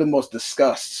is, what are the most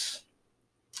disgusts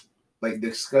like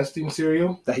disgusting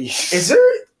cereal? that you Is there?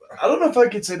 I don't know if I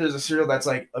could say there's a cereal that's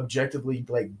like objectively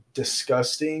like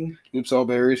disgusting. Oops, all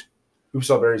berries. Oops,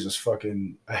 all berries is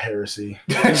fucking a heresy.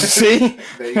 See?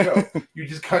 There you go. You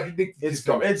just contradict. It's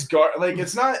yourself. like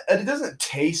it's not. It doesn't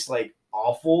taste like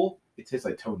awful. It tastes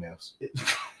like toenails.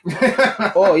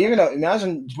 Oh, even though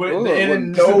imagine But ooh, it in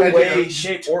with, no imagine way, a-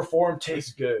 shape, or form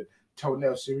tastes good.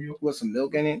 Toenail cereal. with some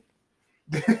milk in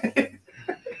it.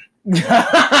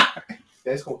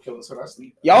 That's gonna kill us when I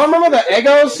sleep. Y'all remember the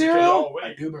Eggo cereal?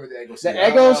 I do remember the Eggo The cereal.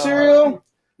 Eggo cereal? I do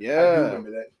Yeah.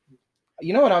 remember that.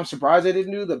 You know what? I'm surprised they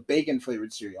didn't do the bacon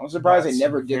flavored cereal. I'm surprised That's they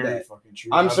never did very that. fucking true.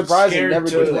 I'm surprised they scared never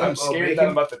did that. I'm Oh, scared bacon? that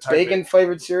I'm about to type Bacon it,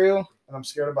 flavored cereal. and I'm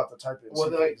scared about the type it.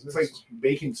 Well, it's like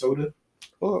baking soda.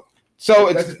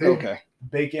 So That's it's the thing. okay.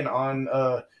 bacon on.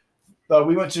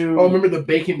 We went to. Oh, remember the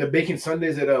bacon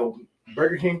Sundays at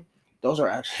Burger King? Those are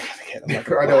actually. I'm not I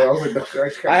gonna know. lie. I was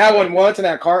like, I had one once, and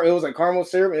it was like caramel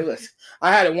syrup. It was.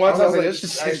 I had it once. I was like, this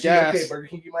just I is see, okay, gas. Burger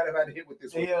King, you might have had to hit with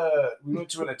this one. we went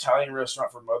to an Italian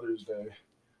restaurant for Mother's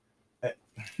Day.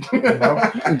 You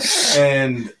know?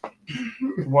 And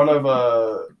one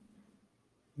of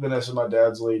Vanessa, my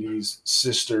dad's lady's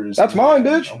sisters. That's mine,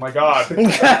 bitch. Oh my god.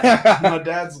 My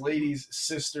dad's lady's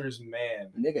sister's man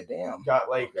Nigga, damn. got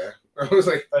like Okay. I was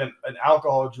like, an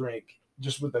alcohol drink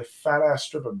just with a fat ass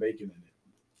strip of bacon in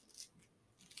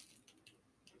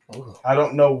it. I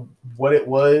don't know what it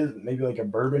was. Maybe like a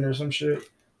bourbon or some shit.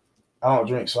 I don't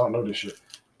drink, so I don't know this shit.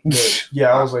 But yeah,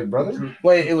 I was like, brother.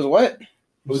 Wait, it was what?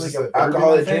 It was like like an an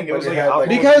alcoholic drink. drink. It was like had,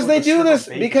 Because they with a do strip this of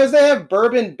bacon. because they have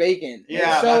bourbon bacon.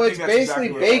 Yeah, so I think it's that's basically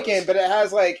exactly what it bacon, was. but it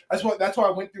has like That's why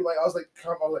I went through. Like I was like,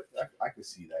 I could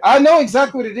see that. I know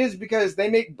exactly what it is because they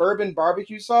make bourbon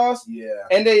barbecue sauce Yeah.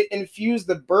 and they infuse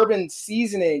the bourbon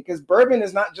seasoning because bourbon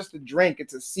is not just a drink;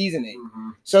 it's a seasoning. Mm-hmm.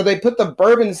 So they put the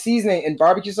bourbon seasoning in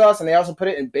barbecue sauce and they also put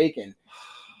it in bacon.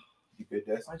 You good,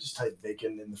 Des? I just typed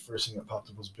bacon, and the first thing that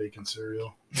popped up was bacon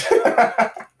cereal.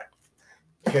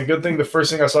 Okay, good thing the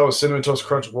first thing I saw was Cinnamon Toast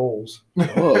Crunch rolls.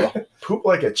 Poop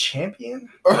like a champion?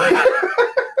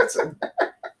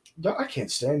 Y'all, I can't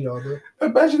stand y'all, bro.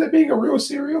 Imagine that being a real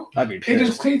cereal. I'd be It pissed.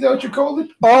 just cleans out your colon.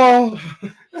 Oh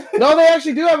no, they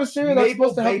actually do have a cereal that's Maple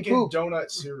supposed to help you bacon poop. donut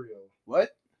cereal. What?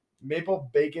 Maple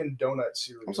bacon donut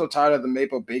cereal. I'm so tired of the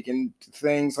maple bacon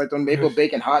things, like the maple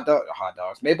bacon hot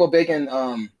dogs, maple bacon.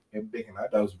 And bacon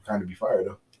hot dogs would kind of be fire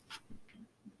though.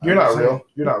 You're not real.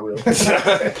 You're not real.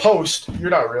 Post. You're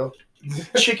not real.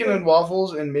 Chicken and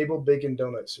waffles and maple bacon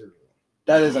donut cereal.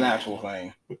 That is an actual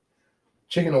thing.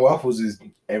 Chicken and waffles is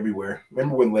everywhere.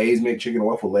 Remember when Lay's made chicken and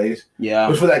waffle Lay's? It Yeah,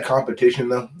 was for that competition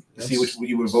though. To see which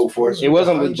you would vote for. it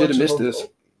wasn't legitimistus,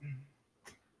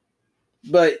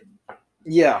 but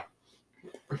yeah.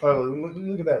 Oh,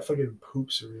 look at that fucking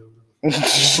poop cereal.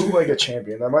 Poop like a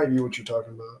champion. That might be what you're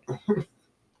talking about.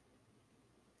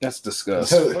 That's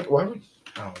disgusting. Why would...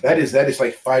 Oh, That is like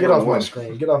Get off my 501.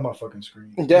 screen. Get off my fucking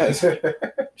screen. Yes.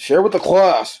 Share with the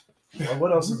class.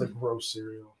 What else is a gross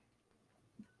cereal?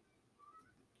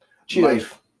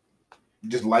 Life.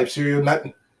 Just life cereal, not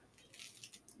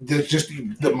just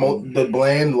the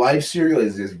bland life cereal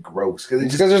is just gross because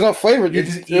It's because there's no flavor. you're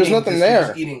just There's eating, nothing just,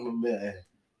 there.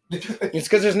 You're just eating, It's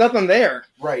because there's nothing there.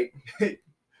 right.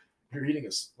 You're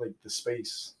eating like the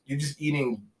space. You're just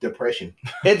eating depression.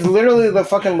 It's literally the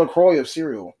fucking LaCroix of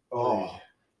cereal. Oh,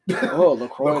 Oh,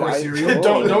 LaCroix, LaCroix and cereal?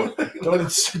 Oh.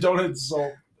 Don't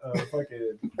insult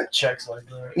fucking checks like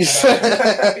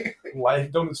that.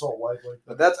 Life. Don't insult life like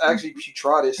But that. that's actually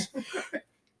Petratus.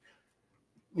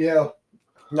 yeah.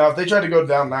 Now, if they try to go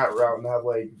down that route and have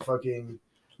like fucking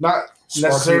not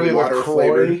necessarily Sparkling water LaCroix,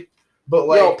 flavored. but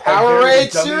like Yo,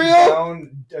 Powerade cereal?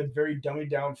 A very dummy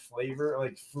down flavor,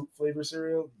 like fruit flavor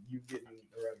cereal, you get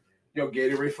eradicated. Yo,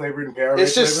 Gatorade flavored and Powerade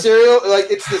It's just flavor. cereal, like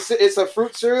it's a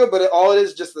fruit cereal, but all it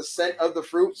is just the scent of the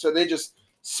fruit. So they just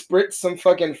spritz some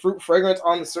fucking fruit fragrance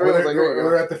on the cereal. It's like,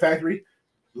 We're at the factory.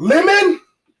 Lemon.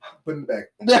 Put it back.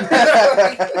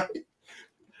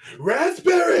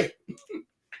 Raspberry.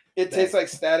 It tastes like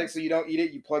static, so you don't eat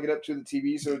it. You plug it up to the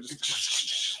TV, so it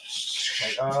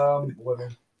just. Like,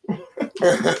 living.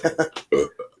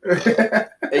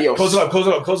 Hey yo, Close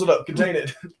it up, contain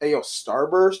it. Hey yo,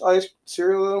 Starburst ice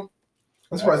cereal though.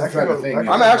 I'm surprised that's not a thing.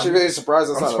 I'm actually really surprised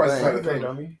that's I'm not surprised a it's thing.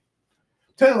 not a thing.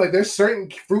 Tell you, like, there's certain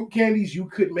fruit candies you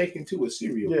could make into a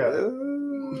cereal. Yeah.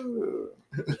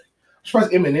 I'm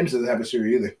surprised M&M's doesn't have a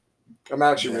cereal either. I'm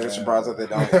actually really surprised that they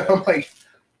don't. I'm like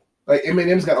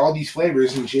M&M's got all these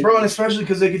flavors and shit. Bro, and especially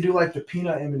because they could do like the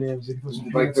peanut M&Ms. They could put some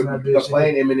like peanuts in that the bitch.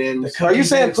 plain M&M's. The Are you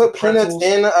saying put peanuts pretzels.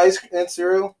 in ice and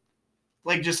cereal?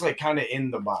 Like just like kind of in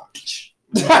the box.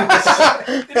 I'm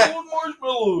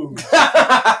Marshmallow.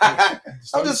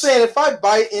 just saying, if I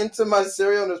bite into my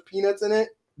cereal and there's peanuts in it,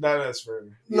 That's fair.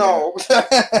 no.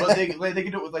 But they can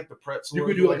do it with like the pretzel. You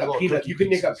could do like a little peanut. cookie You could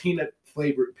make a pieces.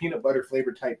 peanut butter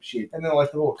flavor type shit. And then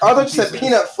like the little. I thought you cookie said pieces.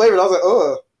 peanut flavored. I was like,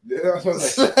 ugh. Yeah, that's what I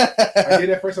was like. I did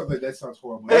at first. I was like, that sounds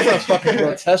horrible. That sounds fucking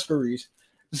grotesqueries.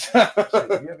 Shit, do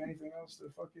you have anything else to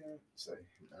fucking say?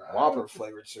 Whopper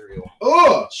flavored cereal.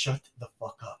 Oh, Shut the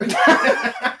fuck up.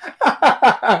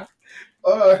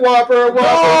 Whopper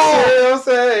cereal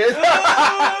say it.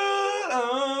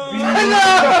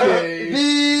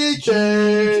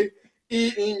 BK,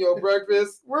 eating your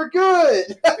breakfast. We're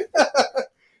good.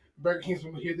 Burger King's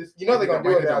gonna hear this. You know they're gonna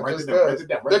do it now Write just it down, because. write it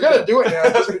down, They're write it gonna do it now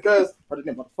just because.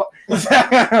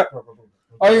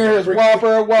 All you hear is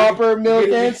Whopper, milk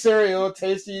and cereal,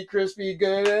 tasty, crispy,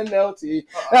 good and melty.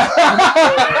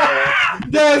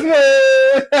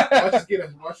 Desmond!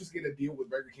 Watch us get a deal with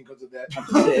Burger King because of that. I'm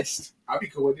pissed. I'll be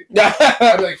cool with it.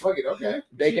 I'll be like, fuck it, okay.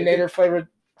 Baconator flavored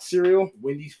cereal.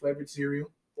 Wendy's flavored cereal.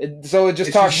 So it just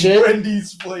It's talks just shit.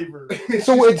 Wendy's flavor.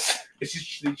 So it's It's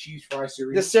just the cheese fry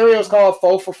cereal. the cereal's called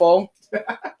Faux for Faux.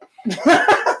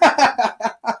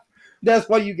 That's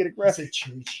why you get I aggressive. say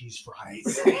chili cheese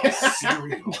fries.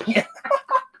 Cereal.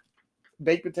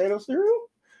 Baked potato cereal?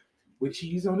 With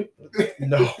cheese on it.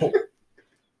 No.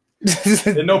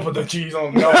 And don't put the cheese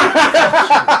on. No.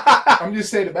 I'm just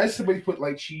saying, imagine somebody put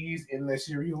like cheese in their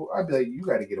cereal. I'd be like, you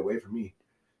got to get away from me.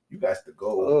 You guys to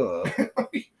go.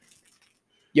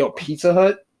 Yo, Pizza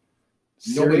Hut.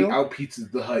 Nobody Cereal? out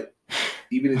pizzas the Hut,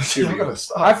 even in cereal.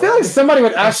 I feel like somebody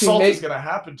would actually Assault make. is gonna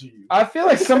happen to you. I feel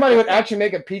like somebody would actually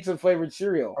make a pizza flavored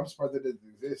cereal. I'm surprised that doesn't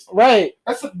exist. Right.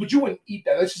 But you wouldn't eat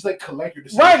that. That's just like collector.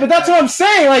 Right, but that's what I'm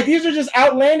saying. Like these are just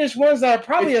outlandish ones that are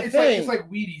probably a thing. It's like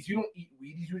Wheaties. You don't eat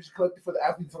Wheaties. You just collect it for the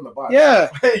athletes on the box. Yeah.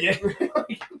 Yeah.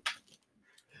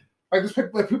 Like there's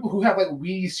like people who have like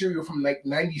Wheaties cereal from like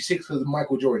 '96 because of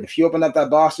Michael Jordan. If you open up that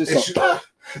box, it's so.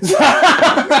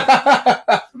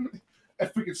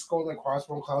 That freaking skull and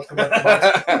crossbone clouds come out the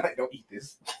box. Like, don't eat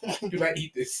this. Do not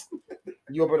eat this.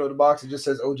 You open up the box, it just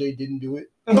says OJ didn't do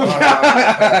it. We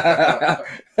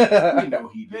know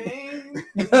he did.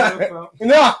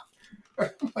 No.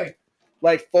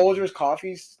 Like Folgers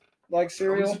coffees like I'm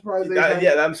cereal. surprised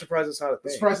I'm surprised it's not a I'm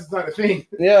thing. surprised it's not a thing.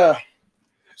 Yeah.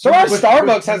 So far, But-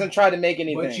 Starbucks hasn't tried to make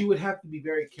anything. But you would have to be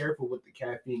very careful with the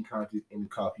caffeine content in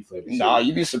coffee flavors. Nah,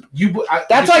 you'd be surprised.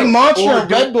 That's like Monster and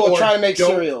Red Bull trying to make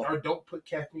cereal. Or don't put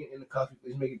caffeine in the coffee.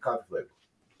 Just make it coffee flavor.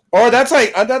 Or that's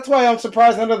why I'm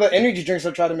surprised none of the energy drinks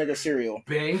are trying to make a cereal.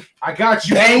 Bang! I got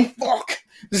you. Bang! Fuck!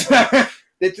 It's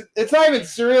not even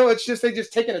cereal. It's just they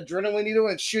just take an adrenaline needle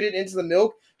and shoot it into the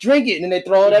milk, drink it, and then they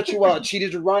throw it at you while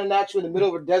cheetahs are running at you in the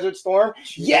middle of a desert storm.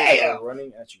 Yeah!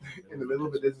 Running at you In the middle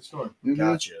of a desert storm.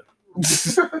 Gotcha.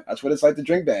 That's what it's like to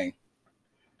drink Bang.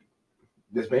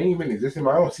 Does Bang even exist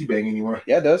anymore? I don't see Bang anymore.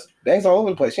 Yeah, it does. Bang's all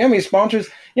over the place. You know how many sponsors?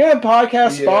 You know,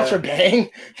 podcasts sponsor Bang.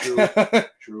 True.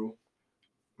 True.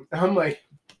 I'm like,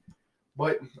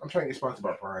 but I'm trying to get sponsored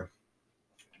by Prime.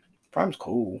 Prime's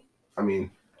cool. I mean,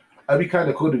 I'd be kind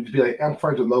of cool to be like, I'm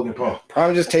friends with Logan Paul.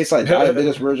 Prime just tastes like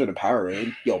diabetes version of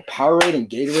Powerade. Yo, Powerade and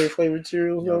Gatorade flavored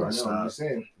cereals, I though. know, I'm just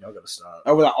saying. Y'all gotta stop.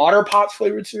 Oh, with an Otter Pops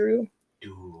flavored cereal?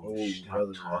 Dude, stop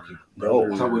brother. talking. No.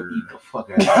 I would eat the fuck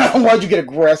out of Why'd you get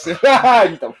aggressive?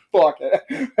 Eat the fuck out of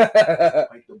it.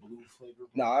 Like the blue flavor.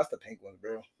 Nah, that's the pink ones,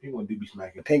 bro. Pink one do be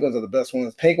smacking. The pink ones are the best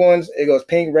ones. Pink ones, it goes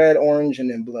pink, red, orange, and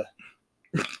then blue.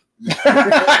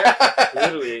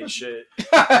 Literally ain't shit.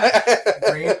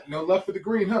 Green, no love for the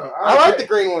green, huh? I like the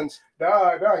green ones.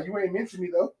 Nah, you ain't mentioned me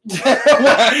though.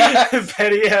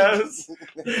 Petty ass.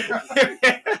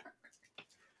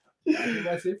 I think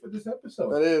that's it for this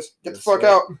episode. That is. Get the Yes, fuck sir.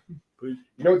 out. You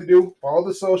know what to do? Follow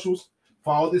the socials.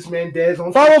 Follow this man Dez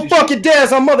on Follow Facebook. fucking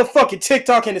Dez on motherfucking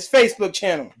TikTok and his Facebook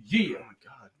channel. Yeah. Oh my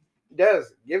god. Dez,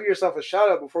 give yourself a shout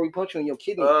out before we punch you in your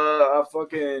kidney. I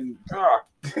fucking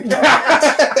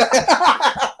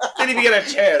didn't even get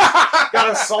a chance.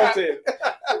 Got assaulted.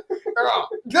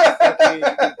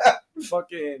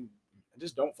 fucking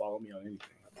just don't follow me on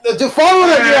anything. Just follow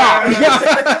them,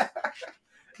 yeah.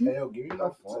 Hey, yo, give me my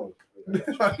phone.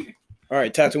 All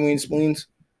right, Tatooine spleens.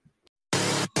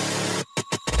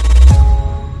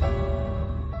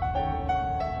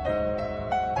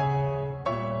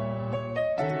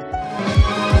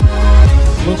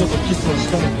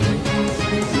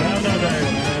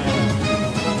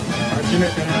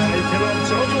 Ultimate and I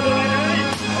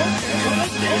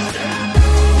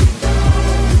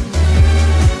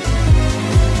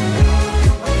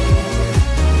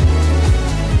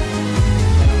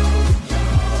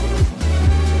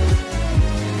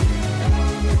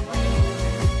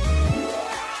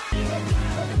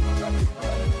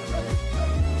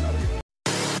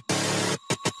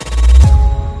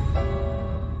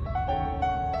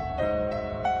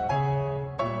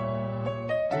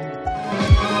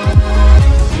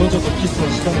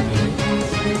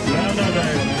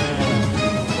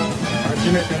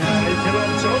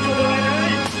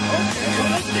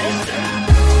cannot